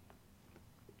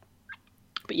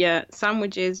 But yeah,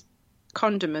 sandwiches,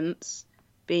 condiments,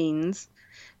 beans.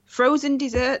 Frozen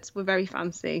desserts were very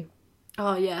fancy.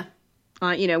 Oh, yeah.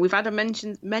 Like, you know, we've had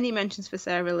many mentions for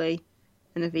Sara Lee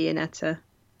and the Viennetta.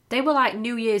 They were like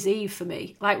New Year's Eve for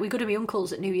me. Like, we go to my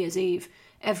uncle's at New Year's Eve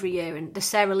every year, and the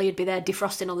Sara Lee would be there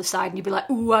defrosting on the side, and you'd be like,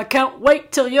 ooh, I can't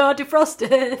wait till you're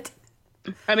defrosted.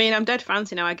 I mean, I'm dead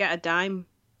fancy now. I get a dime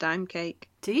cake.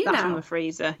 Do you That's now? from the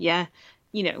freezer. Yeah.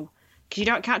 You know, because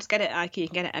can't just get it at IKEA, you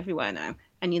can get it everywhere now.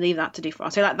 And you leave that to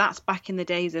defrost. So, like, that's back in the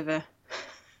days of a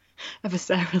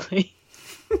Sara Lee.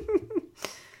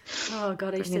 Oh,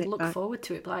 God, I used to look forward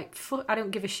to it. Like, fuck, I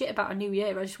don't give a shit about a new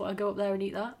year. I just want to go up there and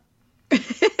eat that.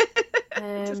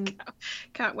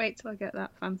 Can't wait till I get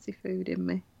that fancy food in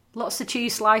me. Lots of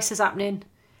cheese slices happening.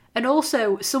 And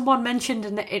also, someone mentioned,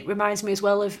 and it reminds me as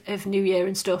well of New Year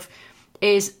and stuff,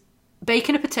 is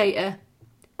baking a potato,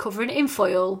 covering it in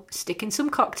foil, sticking some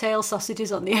cocktail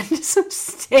sausages on the end of some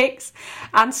sticks,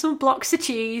 and some blocks of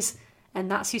cheese,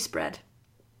 and that's your spread.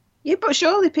 Yeah, but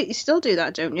surely you still do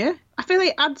that, don't you? I feel like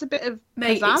it adds a bit of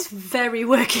Mate, pizzazz. It's very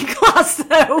working class,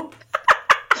 though.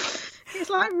 It's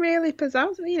like really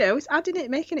pizzazz, you know, it's adding it,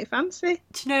 making it fancy.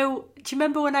 Do you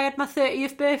remember when I had my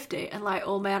 30th birthday and like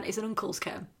all my aunties and uncles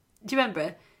came? Do you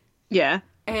remember? Yeah.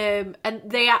 And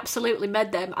they absolutely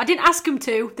made them. I didn't ask them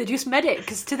to, they just made it,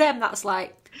 because to them that's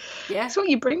like, yeah. That's what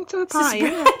you bring to a party.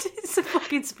 It's a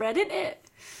fucking spread, isn't it?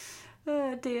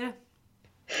 Oh dear.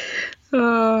 When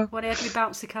I had my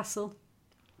bouncy castle.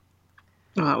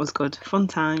 Oh, that was good. Fun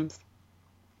times.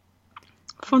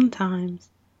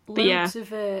 Loads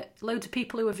of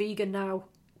people who are vegan now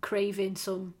craving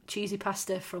some cheesy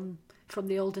pasta from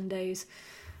the olden days.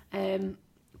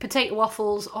 Potato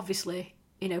waffles, obviously.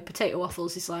 You know, potato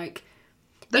waffles is like...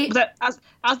 As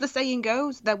the saying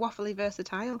goes, they're waffly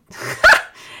versatile.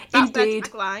 That's Indeed.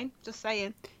 their tagline, just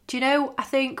saying. Do you know, I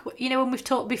think, you know, when we've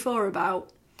talked before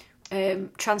about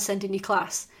transcending your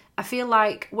class, I feel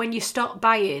like when you stop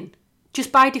buying,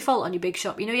 just by default on your big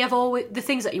shop, you know, you have always the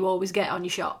things that you always get on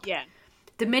your shop. Yeah.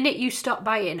 The minute you stop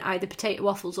buying either potato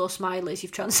waffles or Smileys,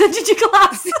 you've transcended your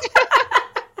class.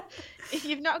 If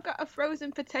you've not got a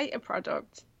frozen potato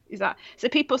product, is that... So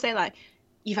people say, like,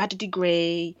 you've had a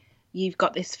degree, you've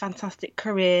got this fantastic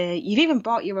career, you've even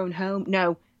bought your own home.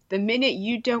 No, the minute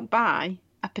you don't buy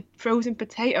a frozen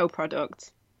potato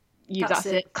product, that's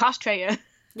it. Class traitor.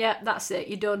 Yeah, that's it.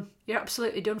 You're done. You're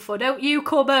absolutely done for. Don't you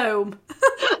come home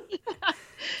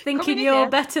thinking you're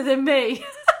better than me.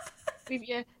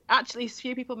 Yeah, actually, a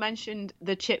few people mentioned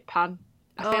the chip pan.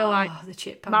 I feel like the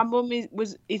chip pan. My mum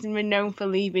is renowned for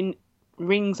leaving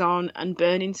rings on and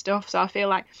burning stuff. So I feel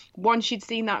like once she'd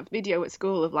seen that video at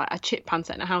school of like a chip pan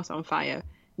setting a house on fire,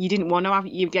 you didn't want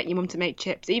to get your mum to make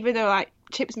chips, even though like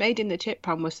chips made in the chip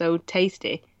pan were so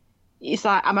tasty. It's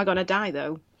like, am I gonna die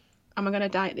though? Am I gonna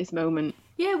die at this moment?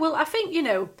 Yeah, well, I think, you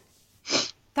know,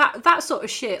 that sort of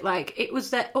shit, like, it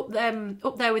was up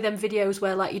there with them videos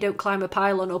where, like, you don't climb a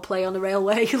pylon or play on a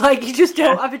railway, like, you just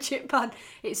don't have a chip pan.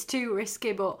 It's too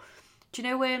risky. But do you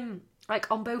know, like,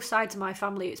 on both sides of my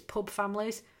family, it's pub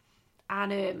families,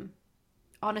 and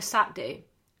on a Saturday,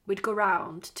 we'd go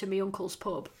round to my uncle's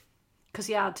pub, because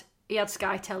he had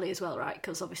Sky Telly as well, right,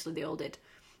 because obviously they all did,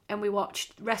 and we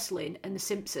watched wrestling and The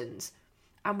Simpsons,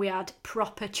 and we had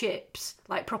proper chips,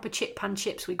 like proper chip pan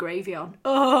chips with gravy on.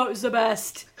 Oh, it was the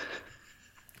best.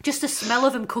 Just the smell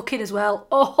of them cooking as well.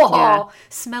 Oh, yeah.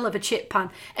 Smell of a chip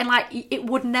pan. And, like, it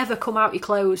would never come out your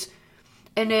clothes.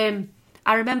 And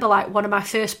I remember, like, one of my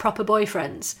first proper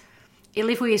boyfriends, he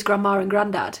lived with his grandma and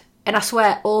granddad, and I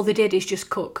swear all they did is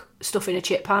just cook stuff in a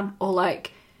chip pan, or,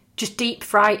 like, just deep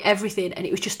fry everything, and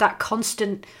it was just that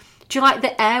constant... Do you like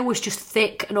the air was just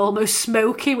thick and almost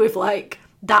smoky with, like...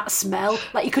 that smell,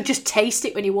 like you could just taste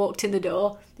it when you walked in the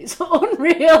door. It's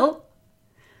unreal.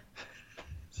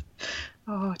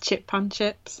 Oh, chip pan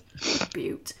chips.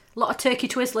 Beaut. A lot of turkey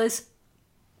Twizzlers.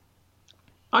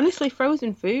 Honestly,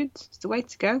 frozen foods is the way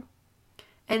to go.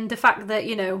 And the fact that,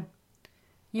 you know,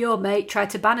 your mate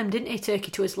tried to ban them, didn't he, turkey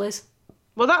Twizzlers?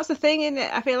 Well, that's the thing, isn't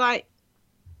it? I feel like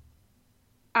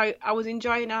I was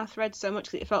enjoying our thread so much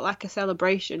that it felt like a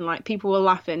celebration. Like, people were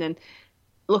laughing and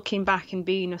looking back and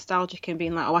being nostalgic and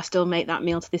being like, oh, I still make that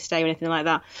meal to this day or anything like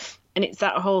that. And it's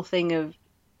that whole thing of,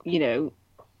 you know,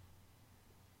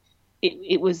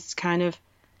 it was kind of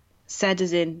said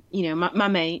as in, you know, my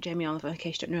mate, Jamie Oliver, in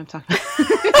case you don't know what I'm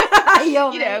talking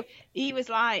about, you know, he was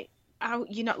like, oh,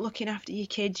 you're not looking after your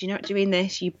kids, you're not doing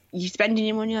this, you're spending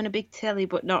your money on a big telly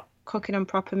but not cooking on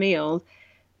proper meals.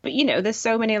 But, you know, there's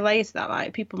so many layers to that,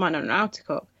 like, people might not know how to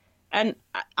cook. And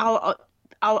I'll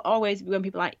always, when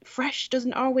people are like, fresh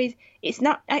doesn't always, it's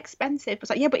not expensive. It's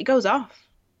like, yeah, but it goes off.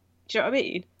 Do you know what I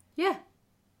mean? Yeah.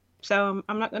 So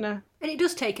I'm not going to... And it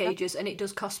does take ages and it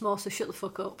does cost more, so shut the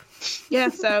fuck up. Yeah,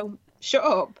 so shut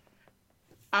up.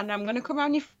 And I'm going to come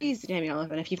around your freezer, Jamie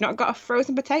Oliver. And if you've not got a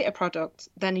frozen potato product,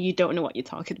 then you don't know what you're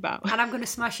talking about. And I'm going to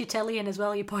smash your telly in as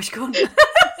well, you posh cunt.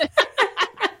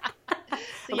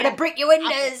 I'm going to brick your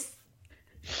windows.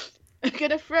 I'm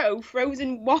going to throw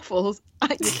frozen waffles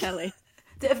at your telly.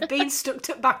 That have been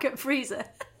stuck back at freezer.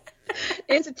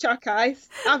 Here's a chalk ice.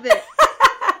 Have it.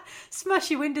 Smash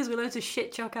your windows with loads of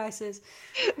shit chalk ices.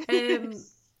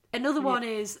 Another one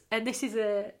is, and this is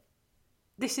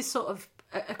sort of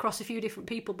across a few different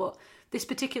people, but this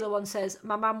particular one says,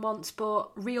 my mum once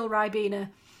bought real Ribena,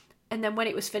 and then when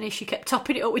it was finished, she kept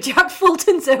topping it up with Jack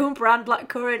Fulton's own brand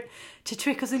blackcurrant to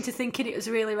trick us into thinking it was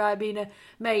really Ribena.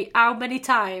 Mate, how many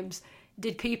times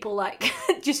did people like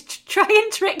just try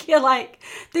and trick you? Like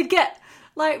they'd get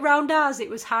like round ours, it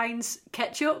was Heinz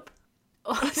ketchup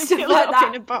or stuff like that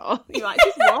in a bottle. You're like,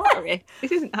 this is watery.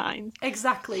 This isn't Heinz.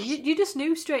 Exactly. You just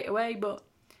knew straight away. But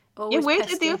yeah,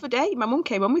 weirdly the other day, my mum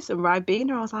came on with some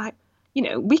Ribena. I was like, you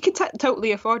know, we can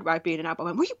totally afford Ribena now. But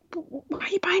I went, why are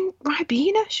you buying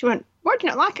Ribena? She went, why do you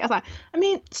not like it? I was like, I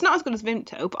mean, it's not as good as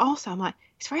Vimto, but also I'm like,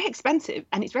 it's very expensive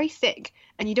and it's very thick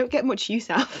and you don't get much use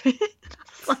out of it. I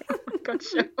was like, oh my God,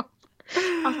 shut up.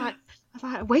 I was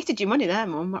like, I wasted your money there,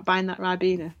 Mum, buying that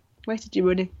Ribena. Wasted your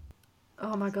money.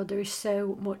 Oh my God, there is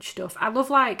so much stuff. I love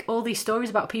like all these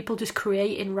stories about people just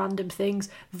creating random things.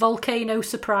 Volcano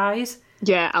surprise.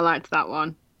 Yeah, I liked that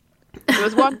one. There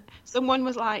was one, someone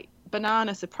was like,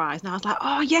 banana surprise, and I was like,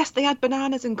 oh yes, they had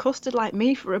bananas and custard like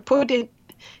me for a pudding.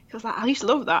 I was like, I used to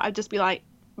love that. I'd just be like,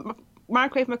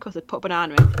 microwave my custard, put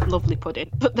banana in, lovely pudding.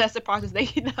 But their surprise was they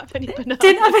didn't have any bananas.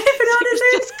 Didn't have any bananas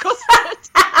It was just custard.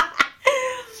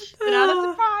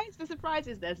 Banana surprise. The surprise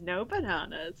is there's no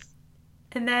bananas.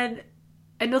 And then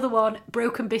another one,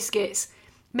 broken biscuits.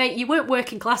 Mate, you weren't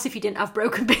working class if you didn't have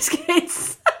broken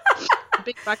biscuits. A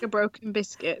big bag of broken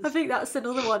biscuits. I think that's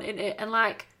another one, isn't it? And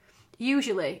like,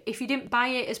 usually, if you didn't buy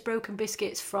it as broken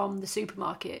biscuits from the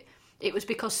supermarket, it was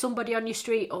because somebody on your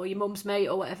street or your mum's mate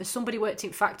or whatever, somebody worked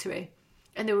in factory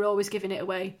and they were always giving it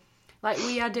away. Like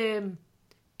we had, in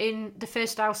the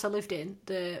first house I lived in,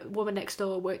 the woman next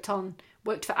door worked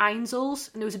for Einzel's,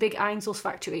 and there was a big Einzel's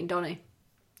factory in Donny.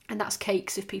 And that's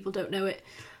cakes, if people don't know it.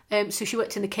 So she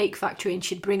worked in the cake factory and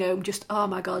she'd bring home just, oh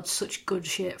my God, such good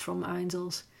shit from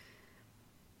Einzel's.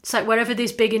 It's like wherever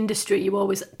there's big industry, you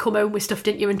always come home with stuff,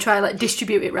 didn't you, and try like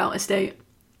distribute it around estate.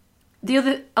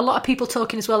 A lot of people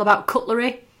talking as well about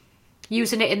cutlery,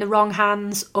 using it in the wrong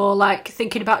hands, or like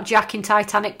thinking about Jack in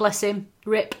Titanic, bless him,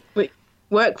 rip. Wait,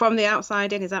 work from the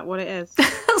outside in, is that what it is?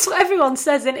 That's what everyone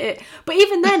says, isn't it? But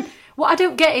even then, what I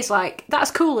don't get is like, that's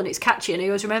cool and it's catchy and I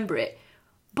always remember it.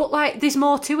 But like, there's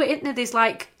more to it, isn't there? There's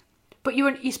like, but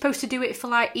you're supposed to do it for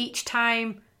like each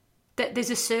time that there's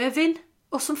a serving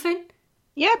or something.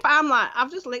 Yeah, but I'm like, I've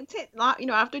just licked it. Like, you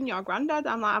know, I've done your granddad.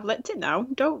 I'm like, I've licked it now.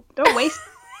 Don't waste.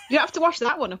 You don't have to wash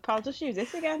that one up. I'll just use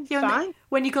this again. It's fine.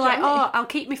 When you go like, oh, I'll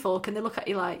keep my fork, and they look at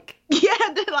you like, yeah,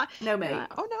 they're like, no, mate.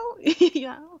 Like, oh no,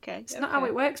 yeah, okay. It's not how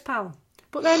it works, pal.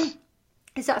 But then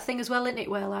is that thing as well, isn't it?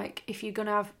 Where like, if you're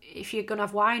gonna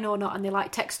have wine or not, and they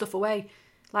like take stuff away.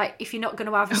 Like if you're not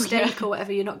gonna have a steak or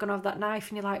whatever, you're not gonna have that knife,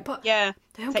 and you're like, but yeah,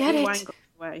 they don't get it. Wine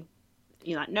away.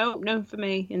 You're like, no, for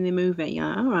me in the movie. You're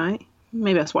like, all right.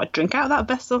 Maybe that's what I drink out of that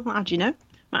vessel. How do you know?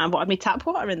 I wanted me tap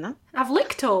water in there. I've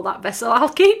licked all that vessel. I'll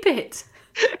keep it.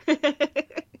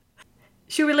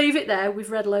 Should we leave it there?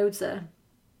 We've read loads there.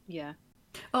 Yeah.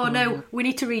 Oh no, we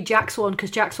need to read Jack's one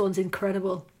because Jack's one's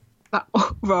incredible. That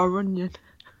raw onion.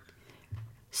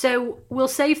 So we'll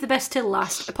save the best till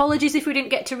last. Apologies if we didn't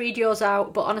get to read yours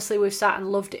out, but honestly we've sat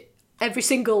and loved it, every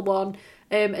single one.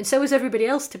 And so has everybody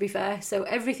else, to be fair. So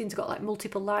everything's got like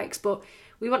multiple likes, but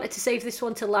we wanted to save this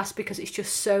one till last because it's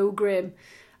just so grim.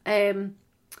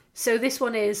 So this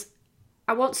one is,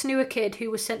 I once knew a kid who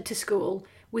was sent to school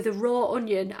with a raw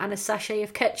onion and a sachet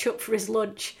of ketchup for his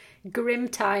lunch. Grim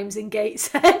times in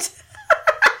Gateshead.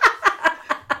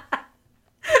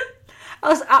 I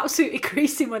was absolutely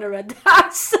creasing when I read that.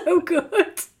 That's so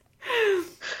good.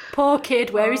 Poor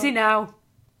kid, where is he now?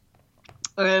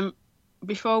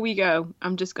 Before we go,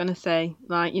 I'm just gonna say,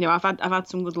 like, you know, I've had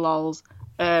some good lols.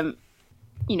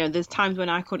 You know, there's times when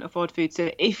I couldn't afford food.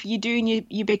 So if you're doing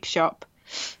your big shop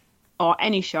or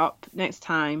any shop next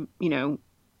time, you know,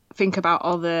 think about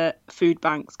all the food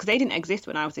banks because they didn't exist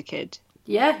when I was a kid.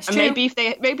 Yeah, it's and true. maybe if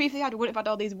they wouldn't have had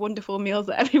all these wonderful meals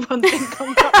that everyone's been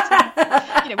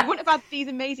concocting. You know, we wouldn't have had these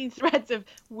amazing threads of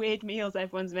weird meals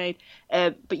everyone's made.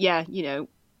 But yeah, you know,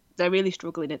 they're really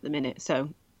struggling at the minute. So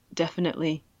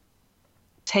definitely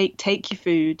take your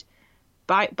food,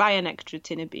 buy an extra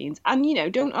tin of beans,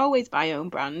 and don't always buy own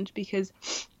brand, because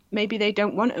maybe they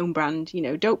don't want own brand.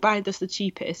 Don't buy just the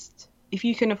cheapest. If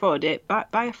you can afford it, buy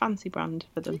a fancy brand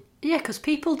for them. Yeah, because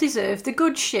people deserve the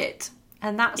good shit,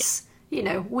 and that's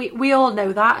we all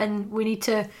know that, and we need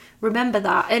to remember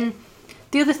that. And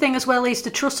the other thing as well is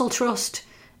the Trussell Trust.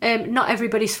 Not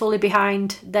everybody's fully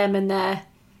behind them and their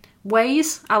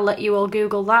ways. I'll let you all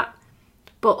Google that.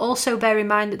 But also bear in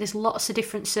mind that there's lots of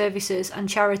different services and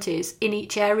charities in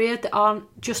each area that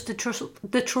aren't just the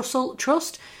Trussell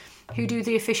Trust, who do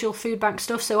the official food bank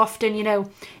stuff. So often,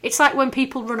 it's like when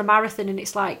people run a marathon and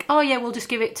it's like, oh yeah, we'll just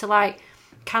give it to like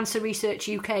Cancer Research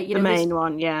UK. The main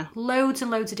one, yeah. Loads and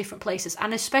loads of different places.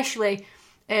 And especially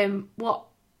what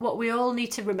we all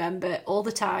need to remember all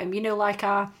the time, like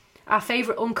our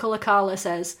favourite Uncle Akala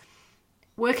says,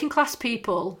 working class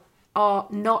people are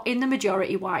not in the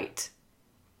majority white.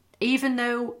 Even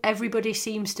though everybody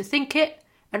seems to think it,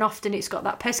 and often it's got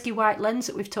that pesky white lens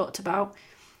that we've talked about,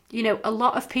 a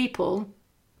lot of people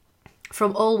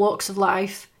from all walks of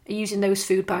life are using those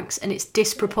food banks, and it's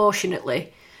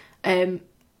disproportionately,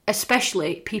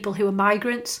 especially people who are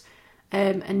migrants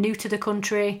and new to the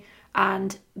country,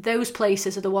 and those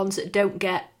places are the ones that don't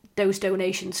get those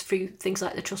donations through things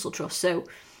like the Trussell Trust. So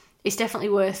it's definitely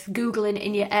worth Googling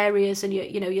in your areas and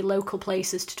your local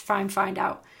places to try and find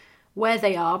out where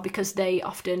they are, because they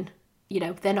often,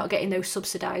 they're not getting those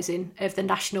subsidising of the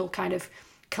national kind of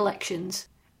collections.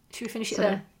 Should we finish it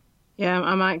there? Yeah,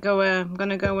 I might go. I'm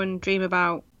going to go and dream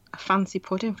about a fancy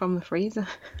pudding from the freezer.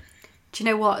 Do you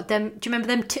know what? Do you remember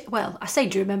them? Well, I say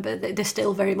do you remember? They're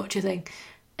still very much a thing.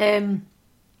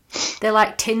 They're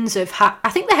like tins of... I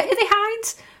think are they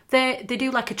Heinz? They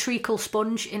do like a treacle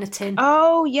sponge in a tin.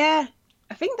 Oh, yeah.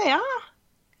 I think they are.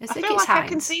 I feel like Heinz. I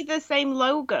can see the same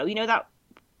logo. That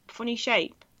funny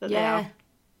shape that they have.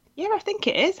 Yeah, I think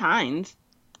it is Heinz.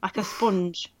 Like a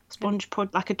sponge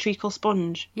pud, like a treacle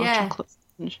sponge, or chocolate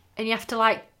sponge. And you have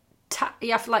to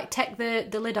take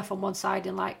the lid off on one side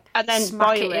and then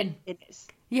smack boil it in.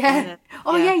 Yeah.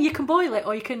 Yeah, you can boil it,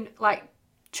 or you can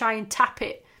try and tap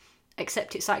it,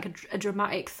 except it's like a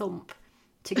dramatic thump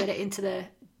to get it into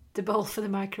the bowl for the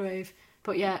microwave.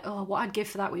 But yeah, what I'd give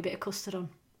for that wee bit of custard on.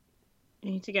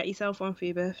 You need to get yourself one for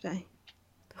your birthday.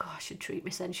 Oh, I should treat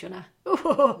me then, shouldn't I?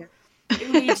 Oh, yeah.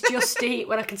 Who needs Just Eat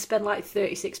when I can spend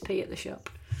 36p at the shop?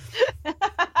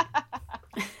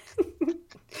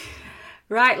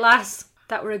 Right, lass.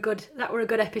 That were a good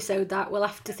episode. That we'll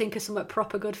have to think of something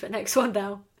proper good for the next one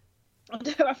now.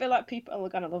 I feel like people are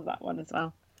gonna love that one as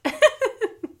well.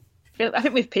 I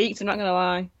think we've peaked. I'm not gonna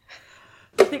lie.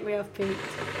 I think we have peaked.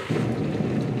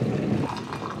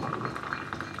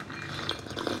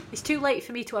 It's too late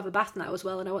for me to have a bath now as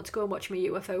well, and I want to go and watch my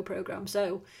UFO programme.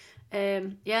 So,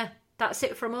 yeah, that's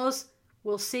it from us.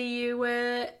 We'll see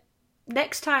you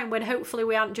next time, when hopefully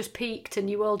we aren't just peaked and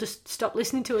you all just stop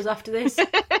listening to us after this.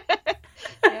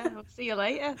 Yeah, I'll see you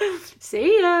later.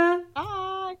 See ya. Bye.